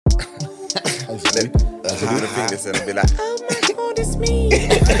I do the fingers and be like, oh my God, it's me.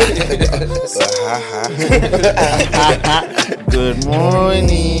 Good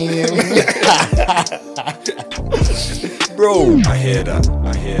morning. Bro. I hear that.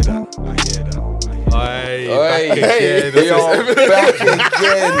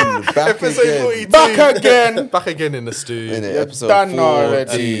 Back again in the studio. In episode done 40.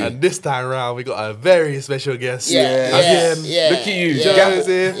 already. And this time round, we got a very special guest. Yeah. Again. Look at you.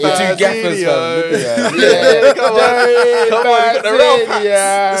 Joseph The two gaffers, fam. Come on, we got the Ralph.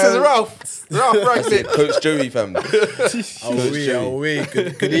 This is Ralph. Ralph Brexit. Coach Joey, fam.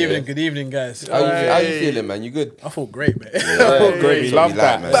 Good evening, guys. How you feeling, man? You good? I feel great, man. Great. That's Love what we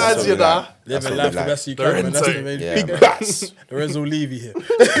that. man. Baz, That's what you we know. Living life the best you can, man. That's the main Yeah, thing. man. Bats. Lorenzo Levy here.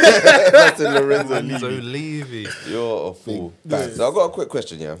 That's a Lorenzo So Levy. Levy. You're a fool. So I've got a quick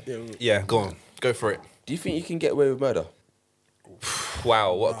question, yeah. Yeah, go on. Go for it. Do you think you can get away with murder?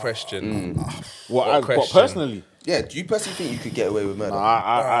 Wow, what a question. What question? personally? Yeah, do you personally think you could get away with murder?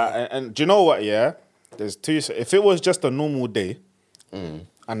 And do you know what? Yeah, there's two. If it was just a normal day, and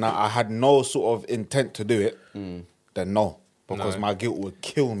I had no sort of intent to do it, then no, because my guilt would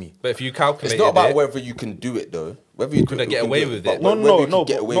kill me. But if you calculate It's not about it, whether you can do it though. Whether you Could I get can away do with but it? whether you can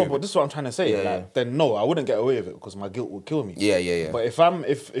get away with but it. this is what I'm trying to say. Yeah, Like, then no, I wouldn't get away with it because my guilt would kill me. Yeah. But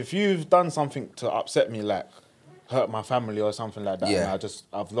if you've done something to upset me, like hurt my family or something like that, Yeah. and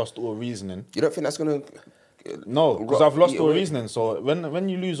I've lost all reasoning. You don't think that's gonna? No, because I've lost eat all away? reasoning. So when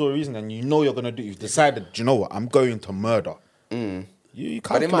you lose all reasoning, you know you're gonna do. You've decided. Do you know what? I'm going to murder. You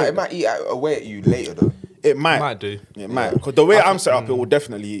But can't. it might eat away at you later though. It might. Might do. It might. Because the way I'm set up, it will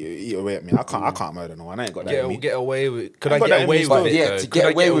definitely eat away at me. I can't murder no one. I ain't got that in me. Get away with. Could I I got get that in away me with still. it? Yeah, though? to Could get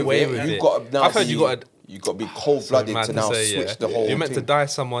I away with it, you've got to now. I've heard you got to. You got to be cold blooded to now switch the whole. You're meant to thing. dye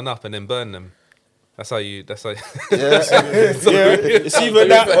someone up and then burn them. That's how you. Yeah. It's either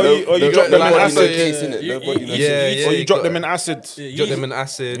that or you drop them in Nobody acid. knows case, innit? Nobody knows Yeah, case. yeah. Or you you drop got- them in acid. Drop them in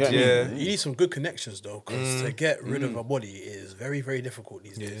acid. Yeah. Yeah. You need some good connections though, because to get rid of a body is very, very difficult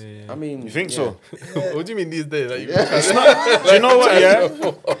these days. I mean, You think yeah. so? What do you mean these days? Like, Do you know what?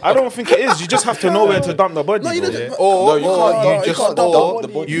 Yeah, I don't think it is. You just have to know where to dump the body. No, you bro. don't. No, you can't. you You just can't dump dump the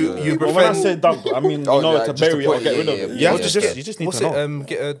the body. body. You But when I befriend. say dump, I mean Oh, you know yeah, to just to bury it or put- get yeah, rid of yeah, it. yeah. You have Yeah, to yeah. you just need What's to it? know.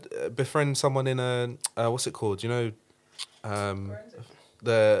 Get a befriend someone in a what's it called? You know,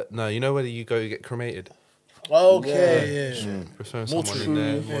 you know where you go get cremated. Okay, yeah. Befriend someone in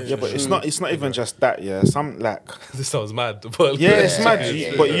there. Yeah, but it's not even just that. Yeah, some like This sounds mad. But yeah, it's mad.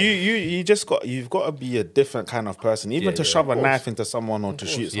 yeah, But you've got to be a different kind of person. Even Yeah, to yeah, shove a knife into someone or to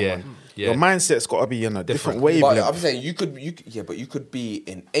shoot Yeah, someone, yeah. your mindset's got to be in a different But wavelength. I'm saying but you could be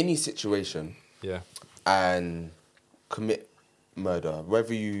in any situation Yeah. and commit murder,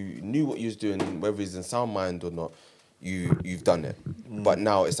 whether you knew what you was doing, whether it's in sound mind or not. You've done it, but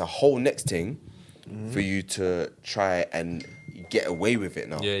now it's a whole next thing for you to try and get away with it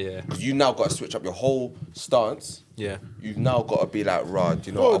now. Yeah. Because you now got to switch up your whole stance. Yeah. You've now got to be like, right,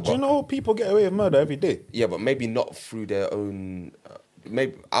 you know, Bro, I've do you got- know people get away with murder every day? Yeah, but maybe not through their own.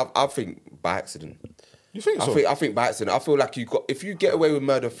 Maybe I think by accident. You think so? I think by accident. I feel like if you get away with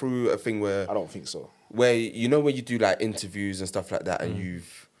murder through a thing where I don't think so. where you know when you do like interviews and stuff like that, and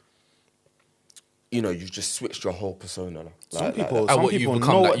you've just switched your whole persona. Some people, And some what you people become,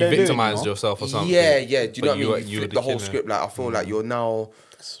 know like what you they're doing, victimized you know? yourself or something. Yeah. Do you know what I mean? were- You flip were the whole killer. script. Like I feel like you're now.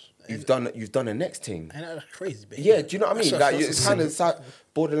 You've done the next thing. And that's crazy, baby. Yeah, do you know what I mean? That's- Like that's it's kind of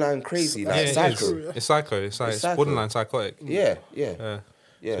borderline crazy, like Yeah, it is. psycho. It's psycho. It's psycho. borderline psychotic. Yeah.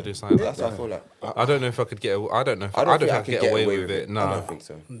 Yeah. To do something like That's what I that. feel like. I don't know if I could get. I don't know. If I I don't don't think think I I could could get away with it. I No, don't think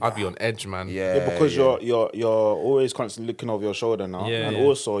so. I'd be on edge, man. Yeah, Yeah, because you're always constantly looking over your shoulder now, Yeah, and yeah.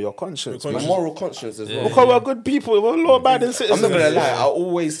 also your conscience. Your man. moral conscience as well. Because we're good people, we're law-abiding citizens. I'm not gonna lie. I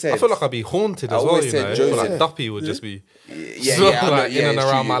always said. I feel like I'd be haunted I as well. always You said know, I Joseph- feel like Duppy would just be yeah, like in and it's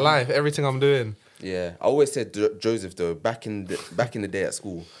around true. my life. Everything I'm doing. Yeah, I always said Joseph though. Back in the day at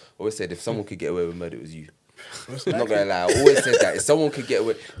school, I always said if someone could get away with murder, it was you. I'm not gonna lie. I always said that if someone could get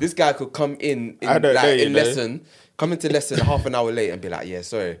away, this guy could come in I don't know, you know. lesson, come into lesson half an hour late and be like, yeah,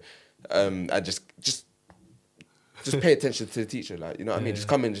 sorry, I just pay attention to the teacher, like you know what I mean. Just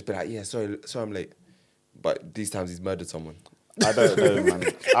come in, and just be like, yeah, sorry, I'm late. But these times he's murdered someone. I don't know, man.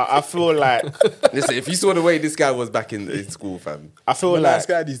 I feel like Listen, if you saw the way this guy was back in school, fam. I feel But like nice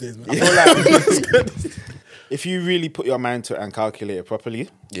guy these days, man. if you really put your mind to it and calculate it properly,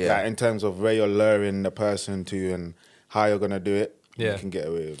 Yeah. like in terms of where you're luring the person to and how you're gonna do it, Yeah. you can get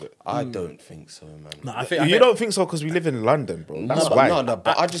away with it. I don't think so, man. No, I think You don't think so because we live in London, bro. That's why. No,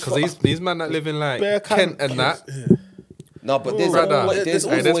 but I just Because these men that live in like Bare Kent and that, No, but there's Brother, always, there's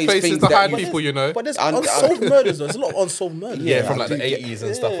hey, there's places things to that hide you- people, you know. But there's And- unsolved murders. Though. There's a lot of unsolved murders. Yeah, from I like the do get- 80s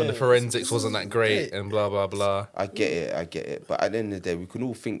and stuff when the forensics wasn't that great and blah, blah, blah. I get it. But at the end of the day, we can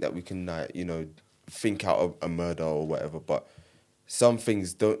all think that we can, like, you know, think out a murder or whatever. But some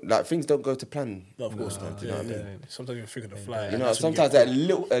things don't go to plan. No, of course not. Do you know what I mean? Sometimes you think of the fly. You know, that's when sometimes get a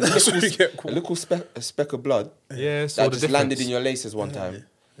you get caught. little speck of blood Yeah, so that the just landed difference. in your laces one time.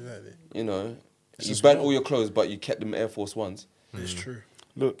 Exactly. You know, you just burnt wrong. all your clothes, but you kept them Air Force Ones. It's true.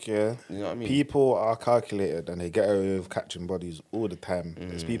 Look, yeah. You know what I mean? People are calculated and they get away with catching bodies all the time.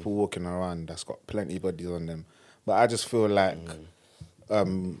 There's people walking around that's got plenty of bodies on them. But I just feel like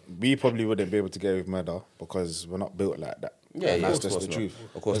we probably wouldn't be able to get away with murder because we're not built like that. Yeah, And yeah, that's of just course the not. truth.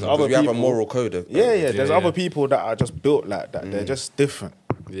 Of course There's not. 'Cause other we have a people- moral code. Yeah, there's Yeah, other yeah. people that are just built like that. They're just different.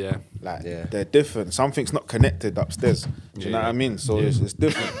 Yeah. Like Yeah. they're different. Something's not connected upstairs. Do you know Yeah. what I mean? So it's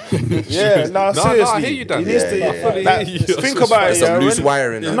different. yeah, no, No, I seriously. hear you, Dan. It needs to- Yeah, yeah, yeah. like, Yeah. think That's about it. some Yeah, loose when-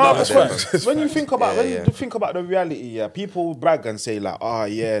 wiring. No, and it's that, when you think about Yeah, when yeah. you think about the reality, yeah, people brag and say like, oh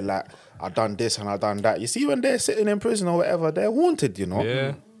yeah, like I done this and I done that. You see, when they're sitting in prison or whatever, they're haunted, you know.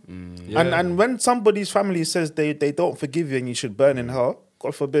 Yeah. And when somebody's family says they don't forgive you and you should burn in hell,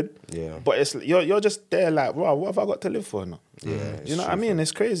 God forbid. Yeah. But it's you're just there like, wow, what have I got to live for now? Yeah, Do it's you know what I true, mean?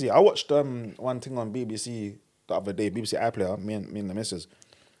 It's crazy. I watched one thing on BBC the other day, BBC iPlayer, me and the missus,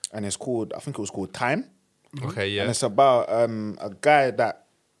 and it's called, I think it was called Time. Okay, yeah. And it's about a guy that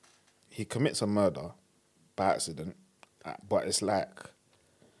he commits a murder by accident, but it's like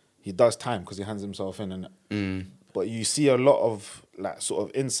he does time because he hands himself in, and but you see a lot of like sort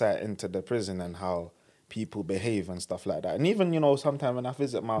of insight into the prison and how people behave and stuff like that. And even, you know, sometimes when I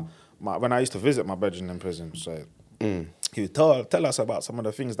visit my when I used to visit my brethren in prison, so he would tell us about some of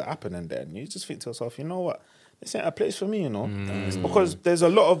the things that happen in there, and you just think to yourself, you know what? This ain't a place for me, you know. It's because there's a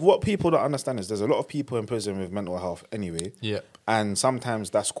lot of what people don't understand is there's a lot of people in prison with mental health anyway. Yep. And sometimes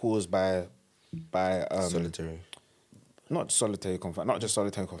that's caused by solitary. not solitary confinement, not just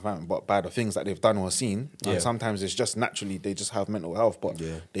solitary confinement, but by the things that they've done or seen. Yeah. And sometimes it's just naturally they just have mental health, but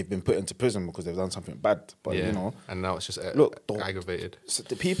Yeah. they've been put into prison because they've done something bad. But Yeah. you know, And now it's just Look, don't- aggravated. so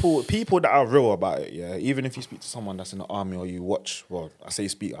the people that are real about it, yeah, even if you speak to someone that's in the army or you watch, well, I say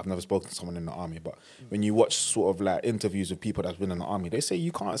speak, I've never spoken to someone in the army, but when you watch sort of like interviews with people that's been in the army, they say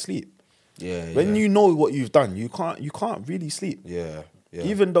you can't sleep. Yeah. When you know what you've done, you can't really sleep. Yeah. Yeah.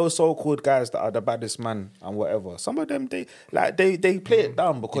 Even those so-called guys that are the baddest man and whatever, some of them they play it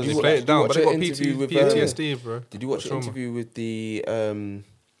down because They you play watch- it down, watch but they an got interview with, PTSD, bro. Did you watch the Trauma. interview with the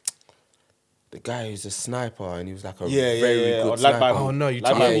guy who's a sniper and he was like a Yeah, very yeah. good On Lad sniper? Bible. Oh no, you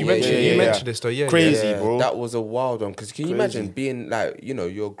Like, told me. yeah, You yeah, mentioned yeah, you yeah. mentioned this though. Yeah, Crazy. yeah. bro. That was a wild one. Because can you Crazy. imagine being like, you know,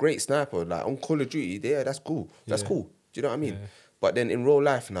 you're a great sniper, like on Call of Duty? Yeah, that's cool. That's Yeah. cool. Do you know what I mean? Yeah. But then in real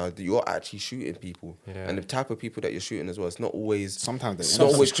life now, you're actually shooting people, Yeah. and the type of people that you're shooting as well. It's not always. Sometimes it's they're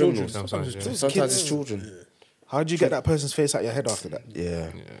not always children. criminals. Sometimes, yeah. Sometimes it's children. How do you get that person's face out your head after that? Do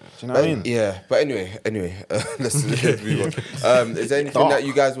Yeah. you know what I mean? Yeah, but anyway, let's move on. Is there anything that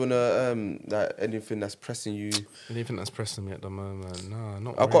you guys wanna like anything that's pressing you? Anything that's pressing me at the moment? No,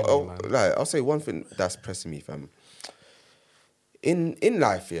 not I've got really, man. like I'll say one thing that's pressing me, fam. In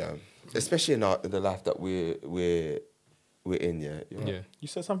life, yeah, especially in the life that we're in, yeah. Yeah. You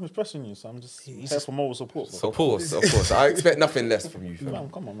said something's pressing you, so I'm just here for moral support. Bro. Of course. I expect nothing less from you, fam. Man,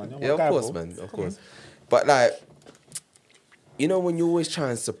 come on, man. You're my Yeah, of guy, course, bro. man. Of course. But like, you know, when you always try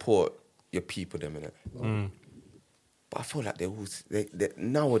and support your people, them innit? But I feel like they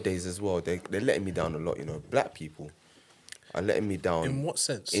nowadays as well. They're letting me down a lot. You know, black people are letting me down. In what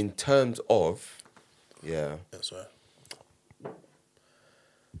sense? In terms of, yeah, That's right.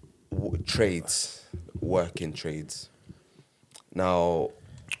 trades, working trades. Now,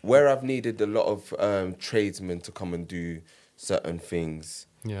 where I've needed a lot of tradesmen to come and do certain things.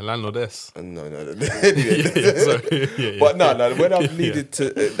 Yeah, landlord S. No. Sorry. Yeah, But no. When I've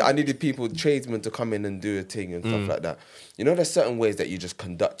needed I needed people, tradesmen, to come in and do a thing and stuff like that. You know, there's certain ways that you just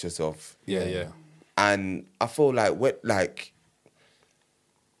conduct yourself. Yeah. And I feel like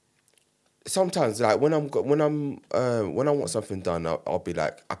sometimes, like when I want something done, I'll be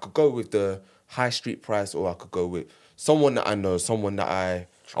like, I could go with the high street price, or I could go with someone that I know, someone that I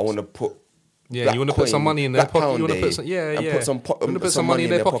want to put. Yeah, black you want to put some coin, money in their black pocket. pound You want to day, put some, and put some you want to put some money in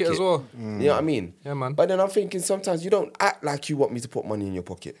their pocket as well. You know what I mean? Yeah, man. But then I'm thinking sometimes you don't act like you want me to put money in your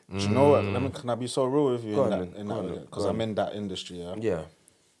pocket. Do you know what? Can I be so real with you Go in on, that? man. Go on, man. Because Go I'm on. in that industry. Yeah. Yeah.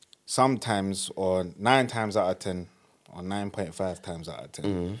 Sometimes, or 9 times out of 10, or 9.5 times out of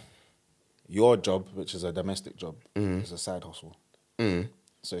 10, your job, which is a domestic job, is a side hustle.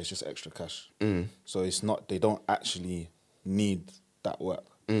 So it's just extra cash. So it's not. They don't actually need that work.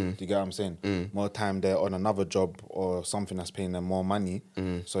 Do you get what I'm saying? More time they're on another job or something that's paying them more money,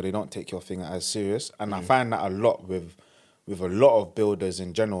 so they don't take your thing as serious. And I find that a lot with a lot of builders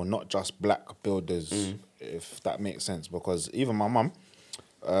in general, not just black builders, if that makes sense. Because even my mum,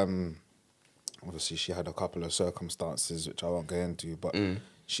 obviously she had a couple of circumstances which I won't get into, but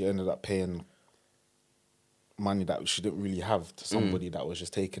she ended up paying money that she didn't really have to somebody that was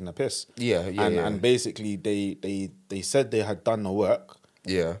just taking the piss. And basically they said they had done the work.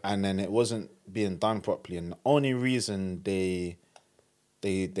 Yeah. And then it wasn't being done properly. And the only reason they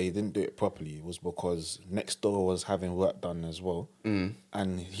didn't do it properly was because next door was having work done as well.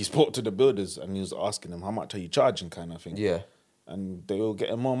 And he spoke to the builders and he was asking them, how much are you charging, kind of thing. Yeah. And they were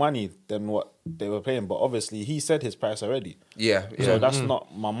getting more money than what they were paying. But obviously he said his price already. Yeah. So that's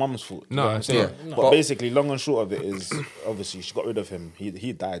not my mum's fault. You No, know what I'm it's saying? not. But basically, long and short of it is, obviously, she got rid of him.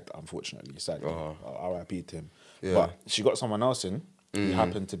 He died, unfortunately, sadly. R.I.P. to him. Yeah. But she got someone else in who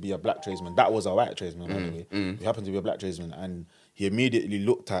happened to be a black tradesman. That was a white tradesman, by the way. He happened to be a black tradesman. And he immediately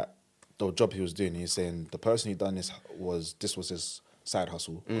looked at the job he was doing. He's saying, the person who done this was his side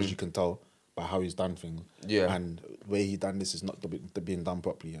hustle, because you can tell by how he's done things. Yeah. And the way he done this is not being done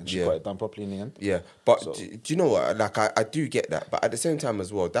properly. And she Yeah. got it done properly in the end. Yeah, but So- do you know what? Like, I do get that, but at the same time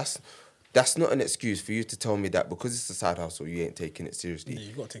as well, that's not an excuse for you to tell me that because it's a side hustle, you ain't taking it seriously. Yeah,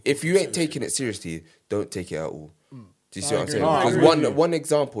 you gotta take it If you ain't seriously. taking it seriously, don't take it at all. Do you see I what I'm agree. saying? No, I Because agree with you. one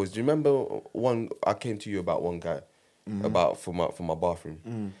example is, do you remember one I came to you about one guy about for my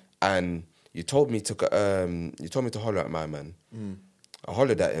bathroom, and you told me to holler at my man. I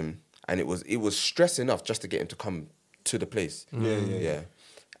hollered at him, and it was stress enough just to get him to come to the place. Yeah.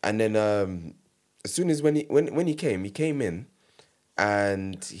 And then as soon as when he came in,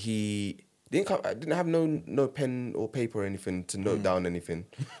 and he didn't come. I didn't have no pen or paper or anything to note down anything.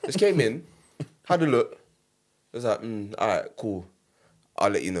 Just came in, had a look. It was like, all right, cool. I'll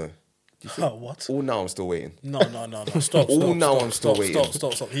let you know. What? All now I'm still waiting. No. Stop. All now I'm still waiting.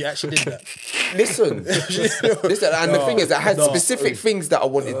 Stop. He actually did that. Listen. And the thing is, I had specific things that I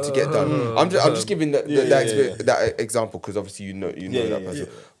wanted to get done. I'm just giving that example because obviously you know that person.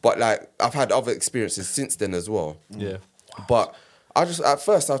 But like I've had other experiences since then as well. Yeah. But at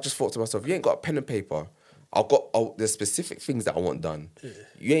first I just thought to myself, you ain't got a pen and paper. There's specific things that I want done.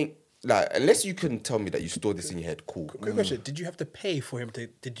 You ain't. Like, unless you can tell me that you stored this in your head, cool. Quick question: did you have to pay for him to?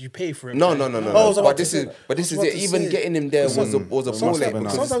 Did you pay for him? No. Oh, I was about But to this say is that. it. Even getting him there was a ball ache.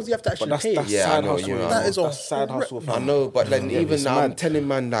 Because Sometimes you have to actually But pay. that's Yeah, I side know, hustle. you know. That is That's side hustle. I fam. know, but then even it's now I'm mad. telling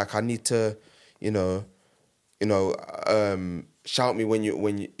man like I need to, shout me when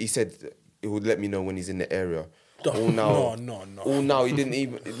you. He said it would let me know when he's in the area. All now, No. All now he didn't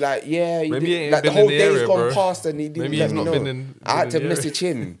even like. Yeah, he Maybe he didn't, ain't like the been whole in the day's area, gone bro. past and he didn't Maybe let he's me not know. been in- I had to been in the message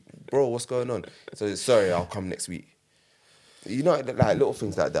him, bro. What's going on? So sorry, I'll come next week. You know, like little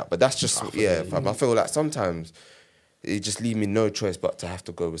things like that. But that's just fam. I feel like sometimes it just leave me no choice but to have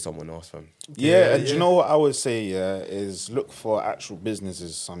to go with someone else, fam. Yeah, and do you know what I would say? Is look for actual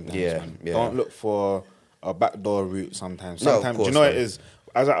businesses sometimes. Yeah, man. yeah. Don't look for a backdoor route sometimes. No, of Sometimes, do you course, know what man. it is?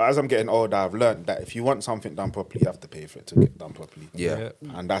 As I'm getting older, I've learned that if you want something done properly, you have to pay for it to get done properly. Yeah.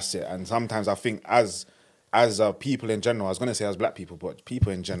 And that's it. And sometimes I think as people in general, I was going to say as black people, but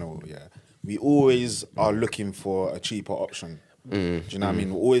people in general, we always are looking for a cheaper option. Do you know what I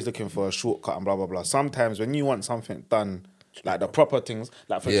mean? We're always looking for a shortcut and blah, blah, blah. Sometimes when you want something done, like the proper things,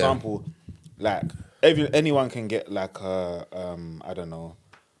 like for Yeah. example, like anyone can get like a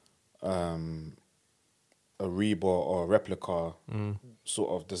Reebok or a replica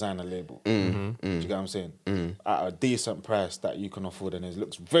sort of designer label. Do you get what I'm saying? At a decent price that you can afford, and it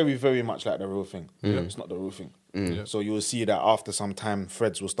looks very, very much like the real thing. It's not the real thing. So you will see that after some time,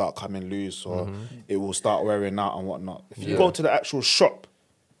 threads will start coming loose, or it will start wearing out and whatnot. If you go to the actual shop,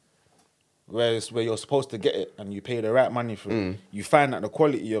 where you're supposed to get it, and you pay the right money for it, you find that the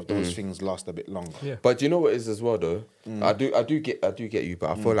quality of those things last a bit longer. Yeah. But do you know what it is as well though? I do get you, but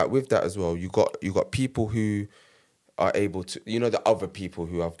I feel like with that as well, you got people who are able to, the other people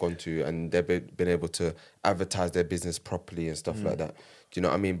who I've gone to and they've been able to advertise their business properly and stuff like that. Do you know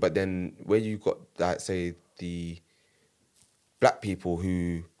what I mean? But then where you got like say the black people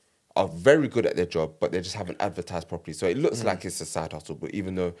who are very good at their job, but they just haven't advertised properly. So it looks like it's a side hustle, but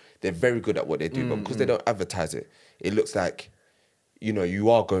even though they're very good at what they do, but because they don't advertise it, it looks like, you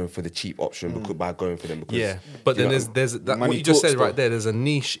are going for the cheap option by going for them. Because, Yeah, but then there's that, Money what you just talks said right though. there. There's a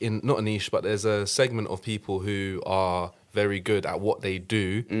niche not a niche, but there's a segment of people who are very good at what they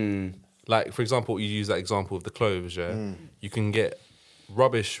do. Like for example, you use that example of the clothes. Yeah, you can get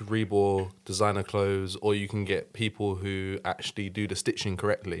rubbish Reebok designer clothes, or you can get people who actually do the stitching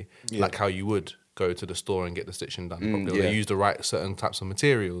correctly, like how you would. go to the store and get the stitching done properly. Or yeah. they use the right certain types of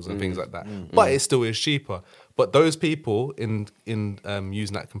materials and things like that. But it still is cheaper. But those people in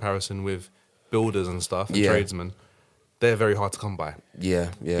using that comparison with builders and stuff and Yeah. tradesmen, they're very hard to come by.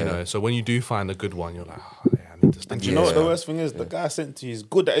 Yeah, yeah. You know, so when you do find a good one, you're like, oh, yeah, I need to stitch. And do you know what Yeah. the worst thing is? The guy I sent to you is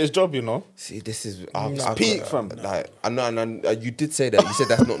good at his job, you know. See, this is peak, fam. Like I know, and you did say that. You said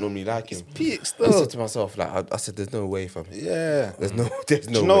that's not normally like him. Peak I still. said to myself, like I said, there's no way, fam. Yeah. There's no Do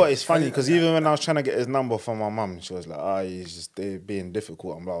you know way. what? It's funny because even when I was trying to get his number from my mum, she was like, he's just they're being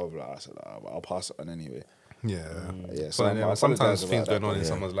difficult and blah, blah, blah. I said, but I'll pass it on anyway. Yeah. Yeah, So I sometimes apologise things about going on that, in yeah.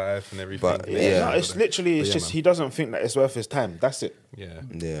 someone's life and everything. But, Yeah, Yeah. no, it's literally, it's But yeah, just man. he doesn't think that it's worth his time. That's it. Yeah.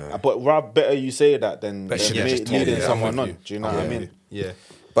 Yeah. But rather better you say that than Better you just tell leading me. someone I'm on. with you. Do you know what I mean? Yeah.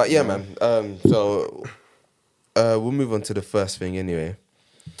 But yeah, man. So we'll move on to the first thing anyway.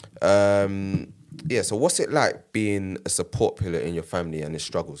 Yeah. So what's it like being a support pillar in your family and its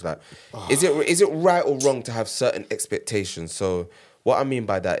struggles? Like, is it right or wrong to have certain expectations? So what I mean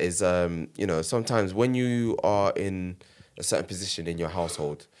by that is, you know, sometimes when you are in a certain position in your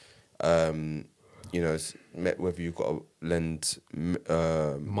household, you know, whether you've got to lend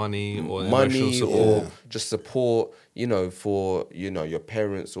Money or emotional money support. or just support, you know, for, you know, your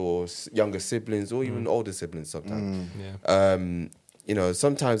parents or younger siblings or even older siblings sometimes. Yeah. You know,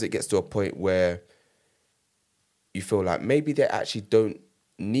 sometimes it gets to a point where you feel like maybe they actually don't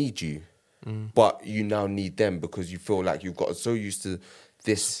need you, but you now need them because you feel like you've got so used to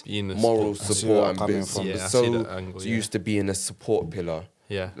this Being the moral support. I see where support I'm and coming bits, from. Yeah, I see so that angle, used to being a support pillar.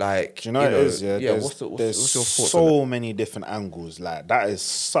 Yeah. Like, Do you know what it is? Yeah, yeah. there's, What's your there's thoughts on so many different angles. Like that is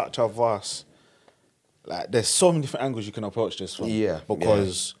such a vast. Like there's so many different angles you can approach this from. Yeah,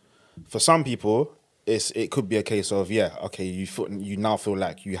 because for some people, it could be a case of okay, you now feel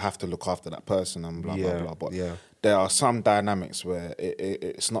like you have to look after that person and blah Yeah, blah blah. But yeah. there are some dynamics where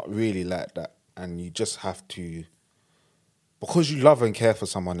it's not really like that, and you just have to. Because you love and care for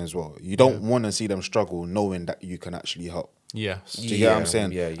someone as well, you don't want to see them struggle knowing that you can actually help. Yes. Do you get what I'm Yeah,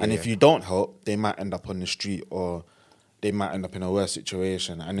 saying? yeah, and if yeah. you don't help, they might end up on the street or they might end up in a worse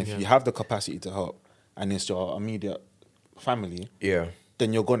situation. And if you have the capacity to help and it's your immediate family, Yeah.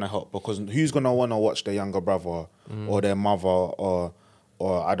 then you're gonna help because who's gonna wanna watch their younger brother or their mother or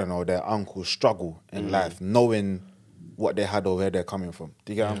I don't know, their uncle struggle in life knowing what they had or where they're coming from.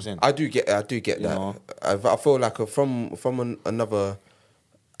 Do you get what I'm saying? I do get that. know? I feel like from another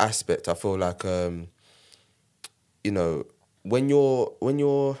aspect, I feel like you know, when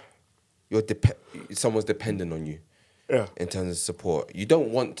someone's dependent on you, Yeah. in terms of support, you don't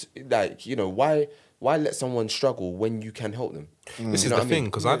want, like, you know, why let someone struggle when you can help them? This is the thing,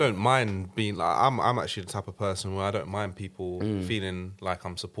 because I don't mind being like I'm actually the type of person where I don't mind people feeling like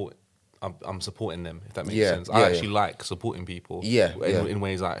I'm supporting them, if that makes Yeah, sense. I yeah, actually yeah. like supporting people Yeah, yeah. in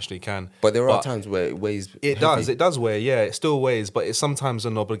ways I actually can. But there are times where it weighs. It heavy. does weigh, yeah, it still weighs, but it's sometimes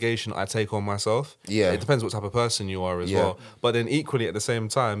an obligation I take on myself. Yeah. It depends what type of person you are as Yeah. well. But then equally at the same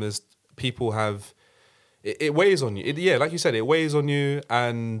time, there's people have it weighs on you. Like you said, it weighs on you,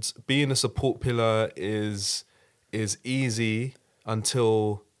 and being a support pillar is easy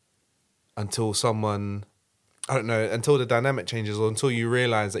until someone, I don't know, until the dynamic changes or until you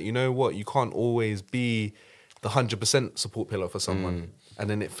realize that, you know what, you can't always be the 100% support pillar for someone, and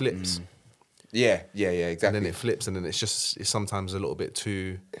then it flips. Yeah, exactly. And then it flips, and then it's sometimes a little bit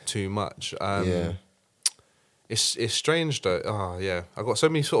too much. Yeah. It's strange though. Oh yeah, I've got so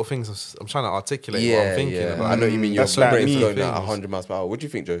many sort of things I'm trying to articulate what Yeah, I'm thinking yeah. about. I know what you mean. Your That's like brain's me. going at Things. 100 miles per hour. What do you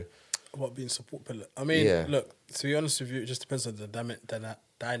think, Joe? About being support pillar. I mean, Yeah. look, to be honest with you, it just depends on the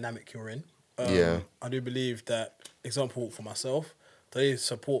dynamic you're in. Yeah. I do believe that, example for myself, the only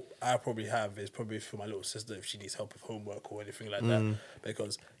support I probably have is probably for my little sister if she needs help with homework or anything like that.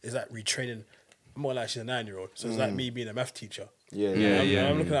 Because it's like retraining. More like she's a 9-year-old. So it's like me being a math teacher. Yeah,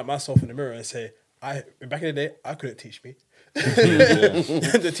 I'm looking at myself in the mirror and say, back in the day, I couldn't teach me.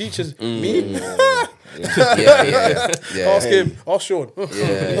 The teachers, me? Yeah. Ask him, ask Sean.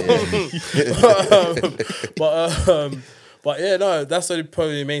 But yeah, no, that's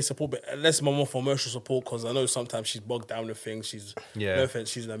probably the main support. But unless my mom for emotional support, because I know sometimes she's bogged down with things. She's no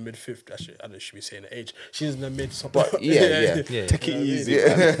offense, she's in her mid-50s. Actually, I don't know if she be saying the age. She's in the mid. But yeah. Take it easy. You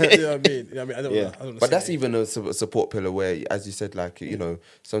know what I mean? I mean, I don't wanna But say that's the age. even a support pillar where, as you said, like, you know,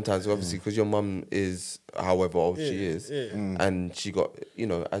 sometimes obviously because your mum is however old she is, and she got, you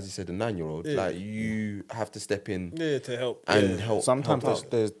know, as you said, a 9-year-old, like you have to step in to help. and help. Sometimes help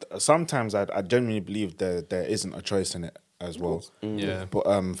out. there's sometimes I genuinely believe there isn't a choice in it as well. Yeah. But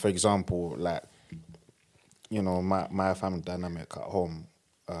for example, like, you know, my family dynamic at home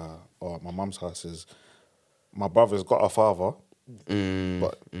or at my mum's house is my brother's got a father,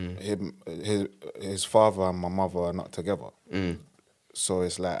 but his father and my mother are not together. So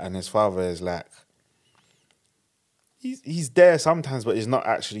it's like, and his father is like, he's there sometimes, but he's not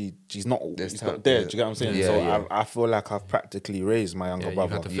actually. He's not there. Do you get what I'm saying? Yeah, so yeah. I feel like I've practically raised my younger Yeah, you've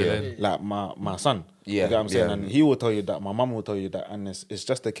brother, had to fill in. like my son. Yeah, You get what I'm saying? yeah. And he will tell you that. My mum will tell you that, and it's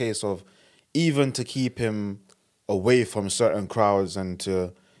just a case of even to keep him away from certain crowds and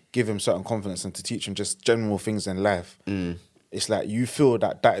to give him certain confidence and to teach him just general things in life. It's like you feel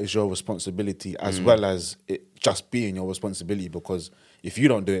that is your responsibility as well as it just being your responsibility, because if you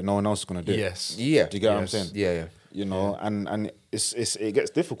don't do it, no one else is gonna do it. Yes. Yeah. Do you get what I'm Yes. saying? Yeah, yeah. You know, and it gets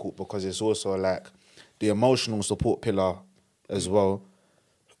difficult because it's also like the emotional support pillar as well.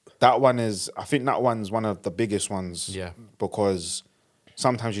 That one is, I think that one's one of the biggest ones. Yeah. Because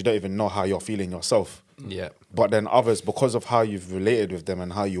sometimes you don't even know how you're feeling yourself. Yeah. But then others, because of how you've related with them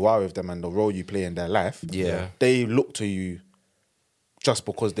and how you are with them and the role you play in their life, Yeah. they look to you just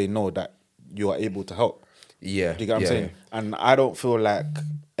because they know that you are able to help. Yeah. Do you get what I'm yeah, saying? And I don't feel like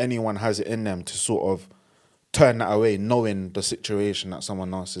anyone has it in them to sort of turn that away, knowing the situation that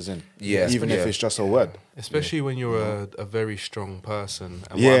someone else is in. Yeah, Even if yeah. it's just a word. Especially when you're a very strong person.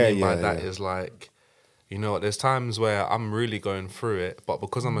 And what Yeah, I mean by yeah, that yeah. is like, you know what, there's times where I'm really going through it, but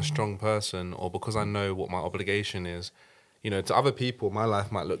because I'm a strong person or because I know what my obligation is, you know, to other people, my life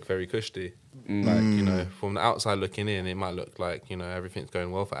might look very cushy. Like, you know, from the outside looking in, it might look like, you know, everything's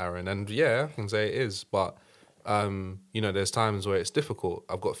going well for Aaron. And yeah, I can say it is. But, you know, there's times where it's difficult.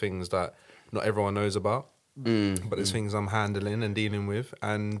 I've got things that not everyone knows about. But there's things I'm handling and dealing with,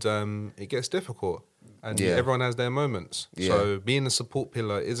 and it gets difficult. And Yeah. everyone has their moments. Yeah. So being a support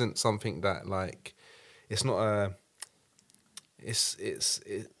pillar isn't something that like, it's not a.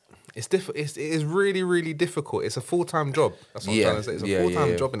 It's difficult. It is really, really difficult. It's a full-time job. That's what Yeah. I'm trying to say. It's a Yeah, full-time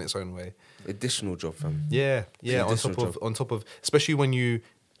yeah. job in its own way. Additional job, fam. Yeah, yeah. On additional top of, especially when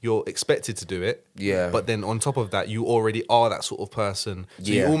you're expected to do it. Yeah. But then on top of that, you already are that sort of person.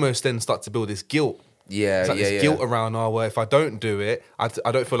 So you Yeah. almost then start to build this guilt. Yeah, It's like yeah, this yeah. guilt around, oh, well, if I don't do it, I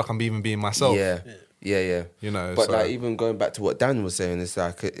don't feel like I'm even being myself. Yeah, yeah, yeah. You know, but so- like even going back to what Dan was saying, it's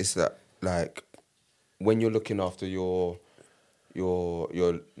that like when you're looking after your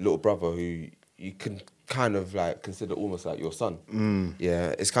little brother who you can kind of like consider almost like your son.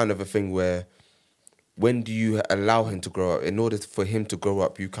 Yeah, it's kind of a thing where when do you allow him to grow up? In order for him to grow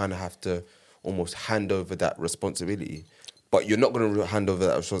up, you kind of have to almost hand over that responsibility. But you're not going to hand over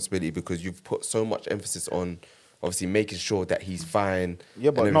that responsibility because you've put so much emphasis on obviously making sure that he's fine. Yeah,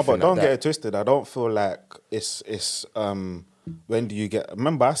 and but no, everything but like don't that. get it twisted. I don't feel like it's when do you get?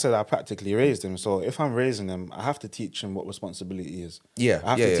 Remember, I said I practically raised him. So if I'm raising him, I have to teach him what responsibility is. Yeah,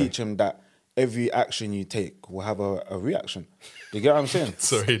 I have yeah, to yeah. teach him that every action you take will have a reaction. Do you get what I'm saying?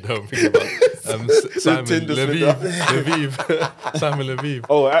 Sorry, no, I'm thinking about Simon Tinder's Lviv. Simon Lviv.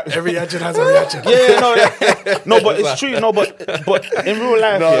 Oh, Every action has a reaction. No, but it's true. No, but in real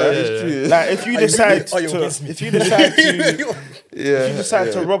life, it's true. like if you decide Oh, you're to, against me. if you decide to, Yeah, if you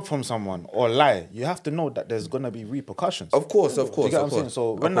decide to rob from someone or lie, you have to know that there's gonna be repercussions. Of course, of Do course. you get what of I'm saying? course,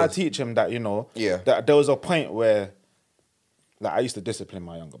 So of when I course. teach him that, you know, Yeah. that there was a point where, like, I used to discipline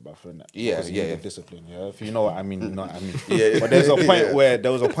my younger brother, innit? Yeah, Because he yeah, needed yeah. discipline. Yeah, if you know what I mean, you know what I mean. Yeah. But there was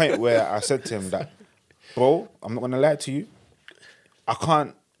a Yeah. point where I said to him that, bro, I'm not gonna lie to you. I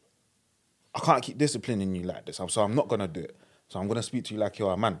can't keep disciplining you like this. So I'm not gonna do it. So I'm gonna speak to you like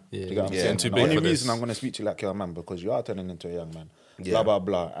you're a man. Yeah, Do you get what I'm yeah. saying? Too And big the only for this. reason I'm gonna speak to you like you're a man because you are turning into a young man. Yeah. Blah blah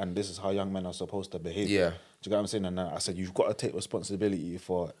blah. And this is how young men are supposed to behave. Yeah. Do you get what I'm saying? And I said you've got to take responsibility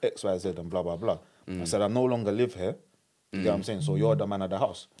for X, Y, Z, and blah blah blah. I said I no longer live here. Do you get what I'm saying? So you're the man of the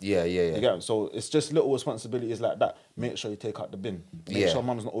house. Yeah, yeah, yeah. You get it? So it's just little responsibilities like that. Make sure you take out the bin. Make Yeah. sure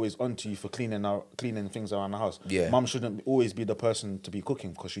mum's not always onto you for cleaning things around the house. Yeah. Mum shouldn't always be the person to be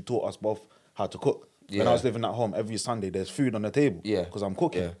cooking because she taught us both how to cook. When Yeah. I was living at home, every Sunday there's food on the table. Yeah. Because I'm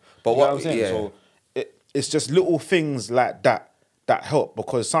cooking. Yeah. But You get what- I'm saying? yeah. So it's just little things like that help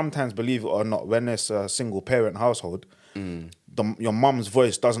because sometimes, believe it or not, when it's a single parent household, your mum's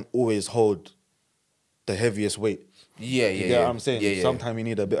voice doesn't always hold the heaviest weight. Yeah, You yeah, get yeah. what I'm saying? Yeah, yeah. Sometimes you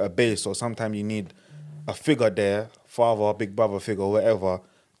need a bit of bass, or sometimes you need a figure there, father, big brother figure, whatever,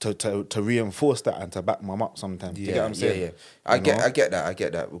 to reinforce that and to back mum up sometimes. Do you get what I'm saying? Yeah, yeah. I You get know? I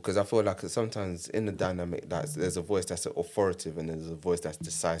get that because I feel like sometimes in the dynamic there's a voice that's authoritative and there's a voice that's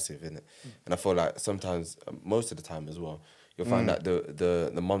decisive in it. And I feel like sometimes, most of the time as well, you'll find that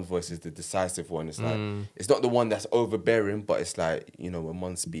the mum's voice is the decisive one. It's like it's not the one that's overbearing, but it's like, you know, when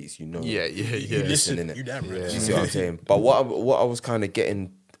mum speaks, you know, Yeah, yeah, You yeah. listen, innit? you damn right. You see what I'm saying? But what I was kind of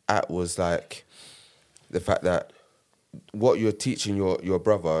getting at was like the fact that what you're teaching your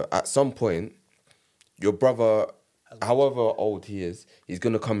brother, at some point, your brother, however old he is, he's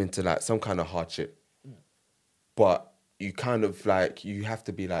gonna come into like some kind of hardship. but you kind of like you have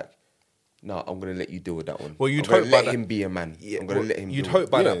to be like, no, I'm gonna let you deal with that one. Well, you'd I'm gonna hope by let that- him be a man. I'm gonna let him. You'd deal hope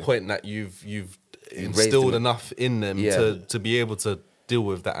with by it. that point that you've raised instilled them. enough in them Yeah. to be able to deal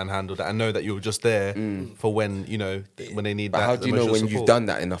with that and handle that and know that you're just there for when when they need But that. how do you know emotional when you've support. done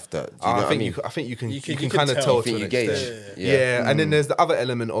that enough? That do you know I what think I mean? I think you can You can kind of tell. tell You to think an you gauge. extent. Yeah. And then there's the other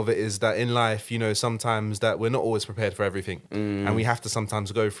element of it is that in life, sometimes that we're not always prepared for everything, and we have to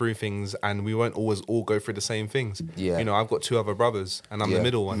sometimes go through things, and we won't always all go through the same things. Yeah. I've got two other brothers, and I'm the Yeah.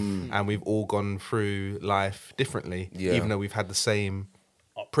 middle one, and we've all gone through life differently, Yeah. even though we've had the same.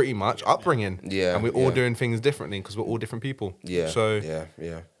 Pretty much upbringing, Yeah, and we're all yeah. doing things differently because we're all different people. Yeah. So yeah.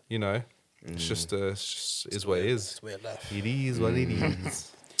 it's just is what it is. It's weird life. It is what it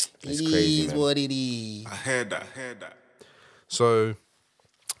is. It's crazy, man. what it is. I heard that. So,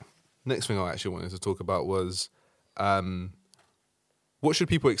 next thing I actually wanted to talk about was, what should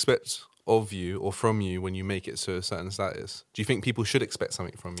people expect of you or from you when you make it to a certain status? Do you think people should expect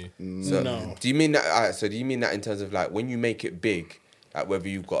something from you? So, No. Do you mean that? Alright, so do you mean that in terms of like when you make it big, like whether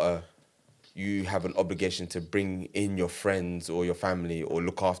you have an obligation to bring in your friends or your family or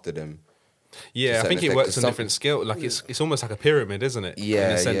look after them? Yeah, I certain think it extent, works 'cause on some- different scale. Like it's almost like a pyramid, isn't it? In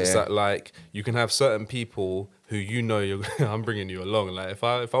Yeah, the sense yeah. that like you can have certain people who you're I'm bringing you along. Like if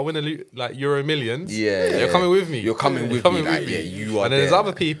I win like Euro Millions, Yeah, you're coming with me. You're coming with me. Like, yeah, you are. And then there's there.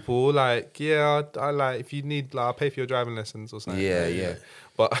 other people like I like if you need like I'll pay for your driving lessons or something. Yeah, yeah.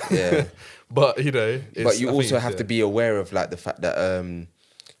 But Yeah. but But you also have to be aware of like the fact that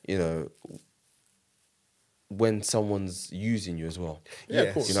when someone's using you as well. Yeah,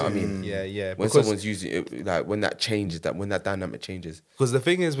 of course. You know what I mean? Yeah. When Because- someone's using it, like when that changes, when that dynamic changes. Because the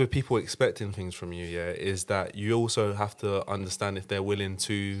thing is with people expecting things from you, is that you also have to understand if they're willing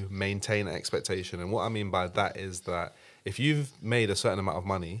to maintain that expectation. And what I mean by that is that if you've made a certain amount of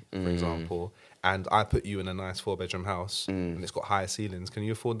money, for example, and I put you in a nice 4-bedroom house and it's got higher ceilings, can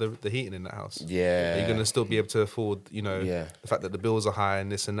you afford the heating in that house? Yeah. Are you going to still be able to afford, Yeah. the fact that the bills are high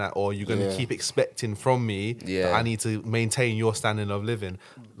and this and that? Or are you going to Yeah. keep expecting from me that Yeah. I need to maintain your standard of living?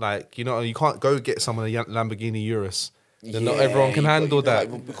 Like, you can't go get someone a Lamborghini Urus. Then not Yeah, everyone can you handle can't-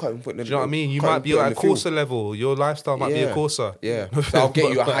 that. you can't put Do you know what I mean? You can't might be put it in at a the field. Corsa level. Your lifestyle might be a Yeah. Corsa. Yeah. So I'll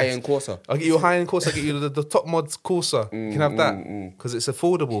get you a high-end Corsa. I'll get you a high-end Corsa. I'll get you the top mods Corsa. You can have that because it's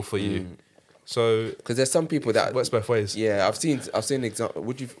affordable for you. So Because there's some people that it works both ways. Yeah, I've seen example.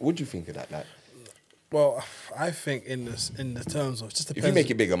 Would you think of that? Like, Well, I think in the terms of just if depends. you make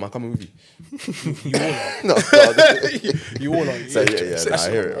it bigger, am I coming with you? you all are. No, You all are. So, yeah, nah, I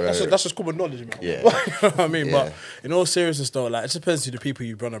hear it, I hear it. That's just common knowledge, man. Yeah. You know what I mean? Yeah. But in all seriousness, though, like it just depends who the people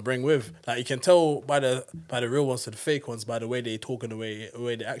you want to bring with. Like you can tell by the real ones to the fake ones by the way they talk and the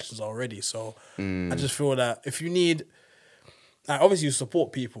way the actions are already. So I just feel that if you need, like obviously you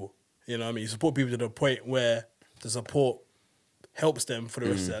support people. You know what I mean? You support people to the point where the support helps them for the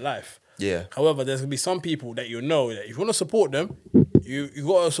rest of their life. Yeah. However, there's gonna be some people that that if you want to support them, you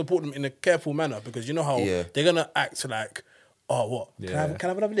gotta support them in a careful manner because you know how Yeah. they're gonna act like, oh what? Can I Yeah.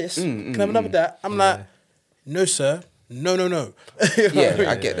 have another this? Can I have another that? I'm like, no sir, no. You know what Yeah, mean?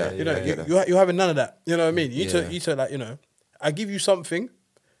 I get that. You know, I get that. you're having none of that. You know what I mean? You Yeah. need to like I give you something,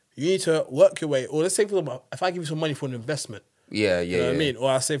 you need to work your way. Or let's say for example, if I give you some money for an investment. Yeah, You know what I mean? Or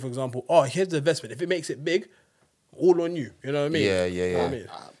I say, for example, oh, here's the investment. If it makes it big, all on you. You know what I mean? Yeah. You know what I mean?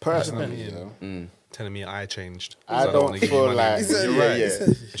 Personally, Telling me I changed. I So don't wanna give you feel money. like. You're Yeah.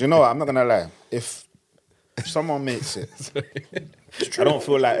 Do you know what? I'm not gonna lie. If someone makes it, I don't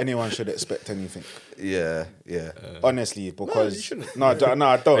feel like anyone should expect anything. Yeah. Honestly, because you shouldn't. no, I don't.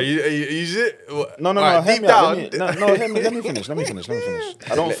 Are you shit? No, Alright, hear deep me out, down. let me finish.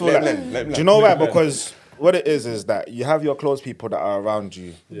 I don't feel let- like. let- Do you know why? Because what it is that you have your close people that are around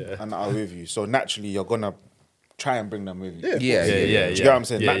you and are with you. So naturally, you're gonna try and bring them with you. Yeah. Do you get what I'm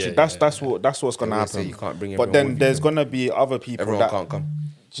saying? Yeah, Naturally, yeah, that's what's gonna Yeah, we say happen. you can't bring but everyone then with you, there's gonna be other people Everyone that can't come. Do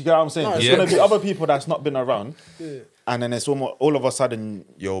you get what I'm saying? There's Yeah. gonna be other people that's not been around, and then it's almost all of a sudden,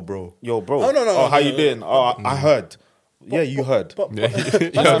 Yo, bro. yo, bro. Oh, no, Oh, how no, you no. doing? Oh, I heard. Yeah, you heard. But You that's heard the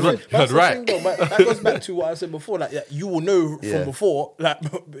right. thing, You heard that's the right. thing, though, but that goes back to what I said before. Like, you will know Yeah. from before, like,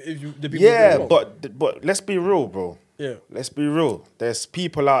 if you, the people. Yeah, you know. but let's be real, bro. Yeah. Let's be real. There's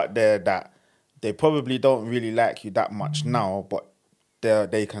people out there that they probably don't really like you that much now, but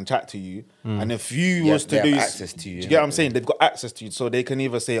they can chat to you. And if you Yeah, was to they do have access to you, do you get what I'm yeah. saying? They've got access to you, so they can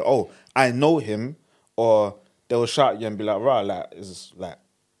either say, "Oh, I know him," or they'll shout you and be like, "Rah, like is like."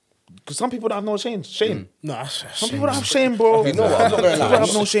 Because some people don't have no shame. No, that's Some people don't have shame, bro. You know what? I'm not gonna Some lie. people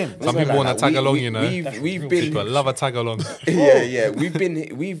have no shame. Some people want to tag along, you know. We've been People love a tag along. yeah.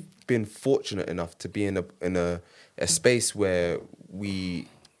 We've been fortunate enough to be in a space where we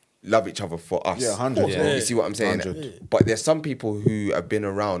love each other for us. Yeah, 100. Yeah. You see what I'm saying? 100. But there's some people who have been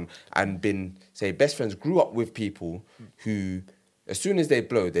around and been, say, best friends, grew up with people who, as soon as they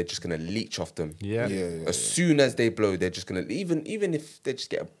blow, they're just gonna leech off them. Yeah. As soon as they blow, they're just gonna even if they just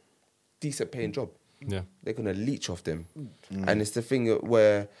get a decent paying job, Yeah. they're gonna leech off them. And it's the thing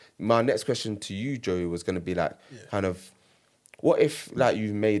where my next question to you, Joey, was gonna be like, kind of, what if like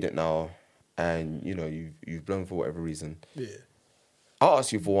you've made it now, and you know you've blown for whatever reason. Yeah. I'll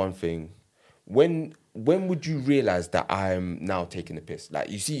ask you for one thing. When would you realize that I'm now taking the piss? Like,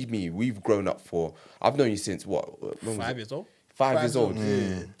 you see me, we've grown up I've known you since what? When was 5 it? years old. 5 years old. Yeah.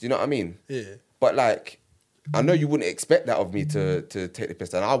 Do you know what I mean? Yeah. But like, I know you wouldn't expect that of me to take the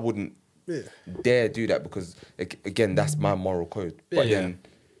piss, and I wouldn't Yeah. dare do that because again, that's my moral code. But Yeah. then,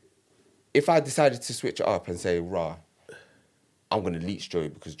 if I decided to switch it up and say, "Rah, I'm gonna leech Joey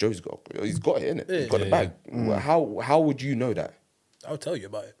because he's got it, innit? He's got the Yeah, bag." Well, how would you know that? I'll tell you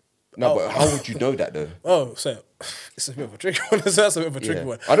about it. No, Oh. but how would you know that though? Oh, so it's a bit of a tricky one. That's a bit of a tricky Yeah.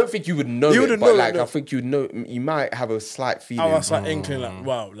 one. I don't think you would know You it, wouldn't but know, like no. I think you know. You might have a slight feeling, I was like inkling, like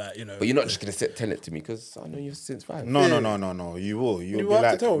wow, like you know. but you're not just gonna tell it to me because I know you since 5. No. You will. You'll You be have to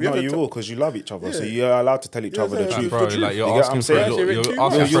like, tell. You no, have to you tell. will because you love each other. So Yeah. you're allowed to tell each other the yeah, truth. Bro, the like truth. you're You get what asking I'm for a saying? little, You're you're too asking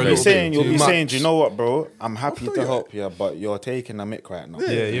much. for a You'll be little saying, bit you'll too be much. saying, do you know what, bro? I'm happy tell to you help you, but you're taking a mick right now.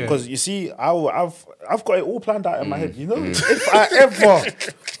 Yeah, yeah. Because you see, I've got it all planned out in my head. You know, if I ever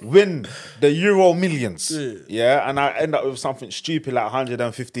win the Euro Millions, yeah, and I end up with something stupid like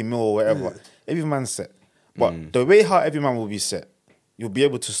 150 mil or whatever, every man's set. But the way how every man will be set, you'll be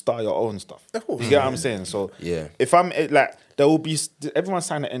able to start your own stuff. Of course. You get what I'm saying? So Yeah. if I'm like, there will be everyone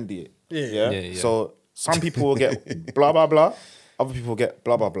sign an NDA. Yeah. Yeah. So some people will get blah blah blah, other people will get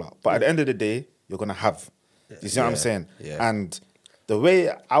blah blah blah. But at the end of the day, you're gonna have. You see what I'm saying? Yeah. And the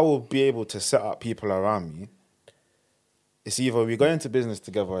way I will be able to set up people around me, it's either we go into business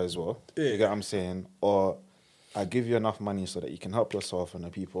together as well. Yeah. You get what I'm saying? Or I give you enough money so that you can help yourself and the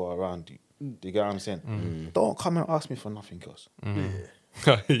people around you. Do you get what I'm saying? Don't come and ask me for nothing else.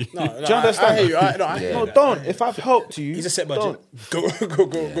 No, Do you understand? I hear you. I hear No, that. don't. If I've helped you, He's a set don't. budget. Go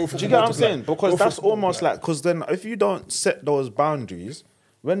for. Do you get what I'm saying? Because that's almost like, because then if you don't set those boundaries,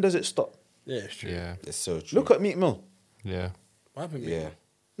 when does it stop? Yeah, it's true. Yeah, It's so true. Look at Meek Mill. yeah. What happened? yeah,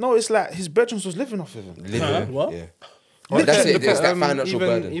 No, it's like his bedrooms was living off of him. living. What? Yeah, but that's it. It's that financial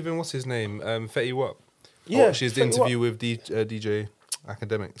burden. Even what's his name? Fetty Wap. Yeah, Watched his Fetty Wap. interview with DJ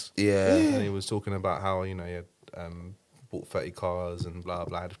Academics. Yeah. And he was talking about how, he had bought 30 cars and blah,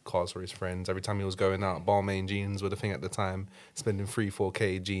 blah, had cars for his friends. Every time he was going out, Balmain jeans were the thing at the time, spending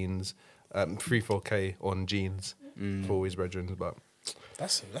 3-4K jeans, 3-4K on jeans for all his brethren. But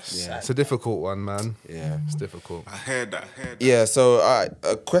That's Yeah. sad. it's a difficult one, man. Yeah. It's difficult. I heard that. Yeah, so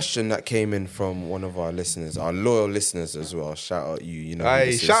a question that came in from one of our listeners, our loyal listeners as well. Shout out you, you know. who Hey,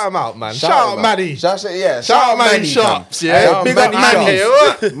 this is. shout him out, man. Shout Shout out him Maddie. Shout Shout out Manny Shops, fam. yeah. Shout out Big up Manny Manny.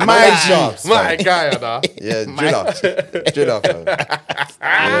 Shops. What? Manny Shops, My fam. guy, nah. Yeah, driller, fam.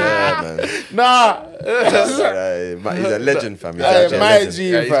 Yeah, man. Nah. He's a legend, fam. He's Hey, actually a my legend.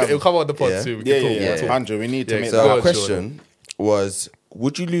 G, Yeah, fam. he'll come on the pod Yeah. soon. We Yeah, can yeah, talk, yeah. we'll talk. 100. We need to Yeah, make So that. our Go on, question was,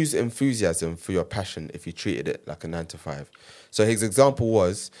 would you lose enthusiasm for your passion if you treated it like a 9 to 5? So his example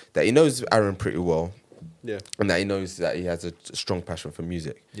was that he knows Aaron pretty well, Yeah. and that he knows that he has a strong passion for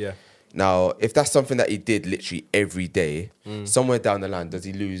music. Yeah. Now, if that's something that he did literally every day, somewhere down the line, does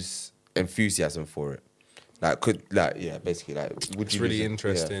he lose enthusiasm for it? Basically, would It's you really lose it?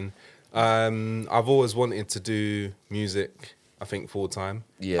 interesting. I've always wanted to do music, I think, full time.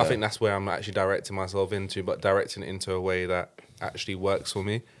 Yeah. I think that's where I'm actually directing myself into, but directing it into a way that actually works for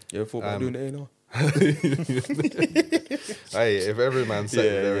me. You ever thought about doing it now? Hey, if every man said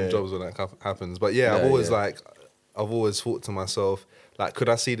Yeah, they're yeah. in jobs when that happens. But yeah, Yeah, I've always thought to myself, like, could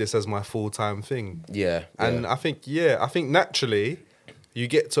I see this as my full time thing? Yeah. And I think naturally you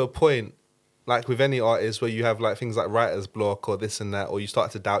get to a point, like with any artist, where you have like things like writer's block or this and that, or you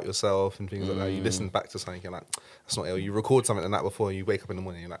start to doubt yourself and things like that. You listen back to something, you're like, that's not it. Or you record something the night before and you wake up in the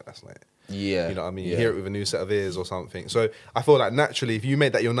morning, you're like, that's not it. Yeah. You know what I mean? Yeah. You hear it with a new set of ears or something. So I feel like naturally, if you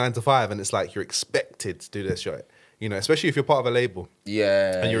made that your 9 to 5 and it's like you're expected to do this, right? You know, especially if you're part of a label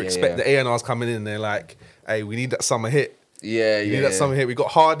Yeah. and you expect the A&Rs coming in and they're like, hey, we need that summer hit. Yeah, You need that summer hit. We got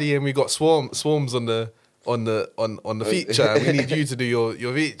Hardy and we got Swarms on the feature. We need you to do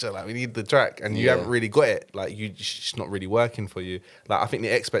your feature. Like, we need the track, and you Yeah. haven't really got it. Like, it's just not really working for you. Like, I think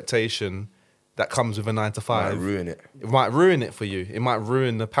the expectation that comes with a 9 to 5 Might ruin it. It might ruin it for you. It might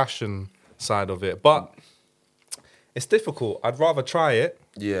ruin the passion side of it. But it's difficult. I'd rather try it,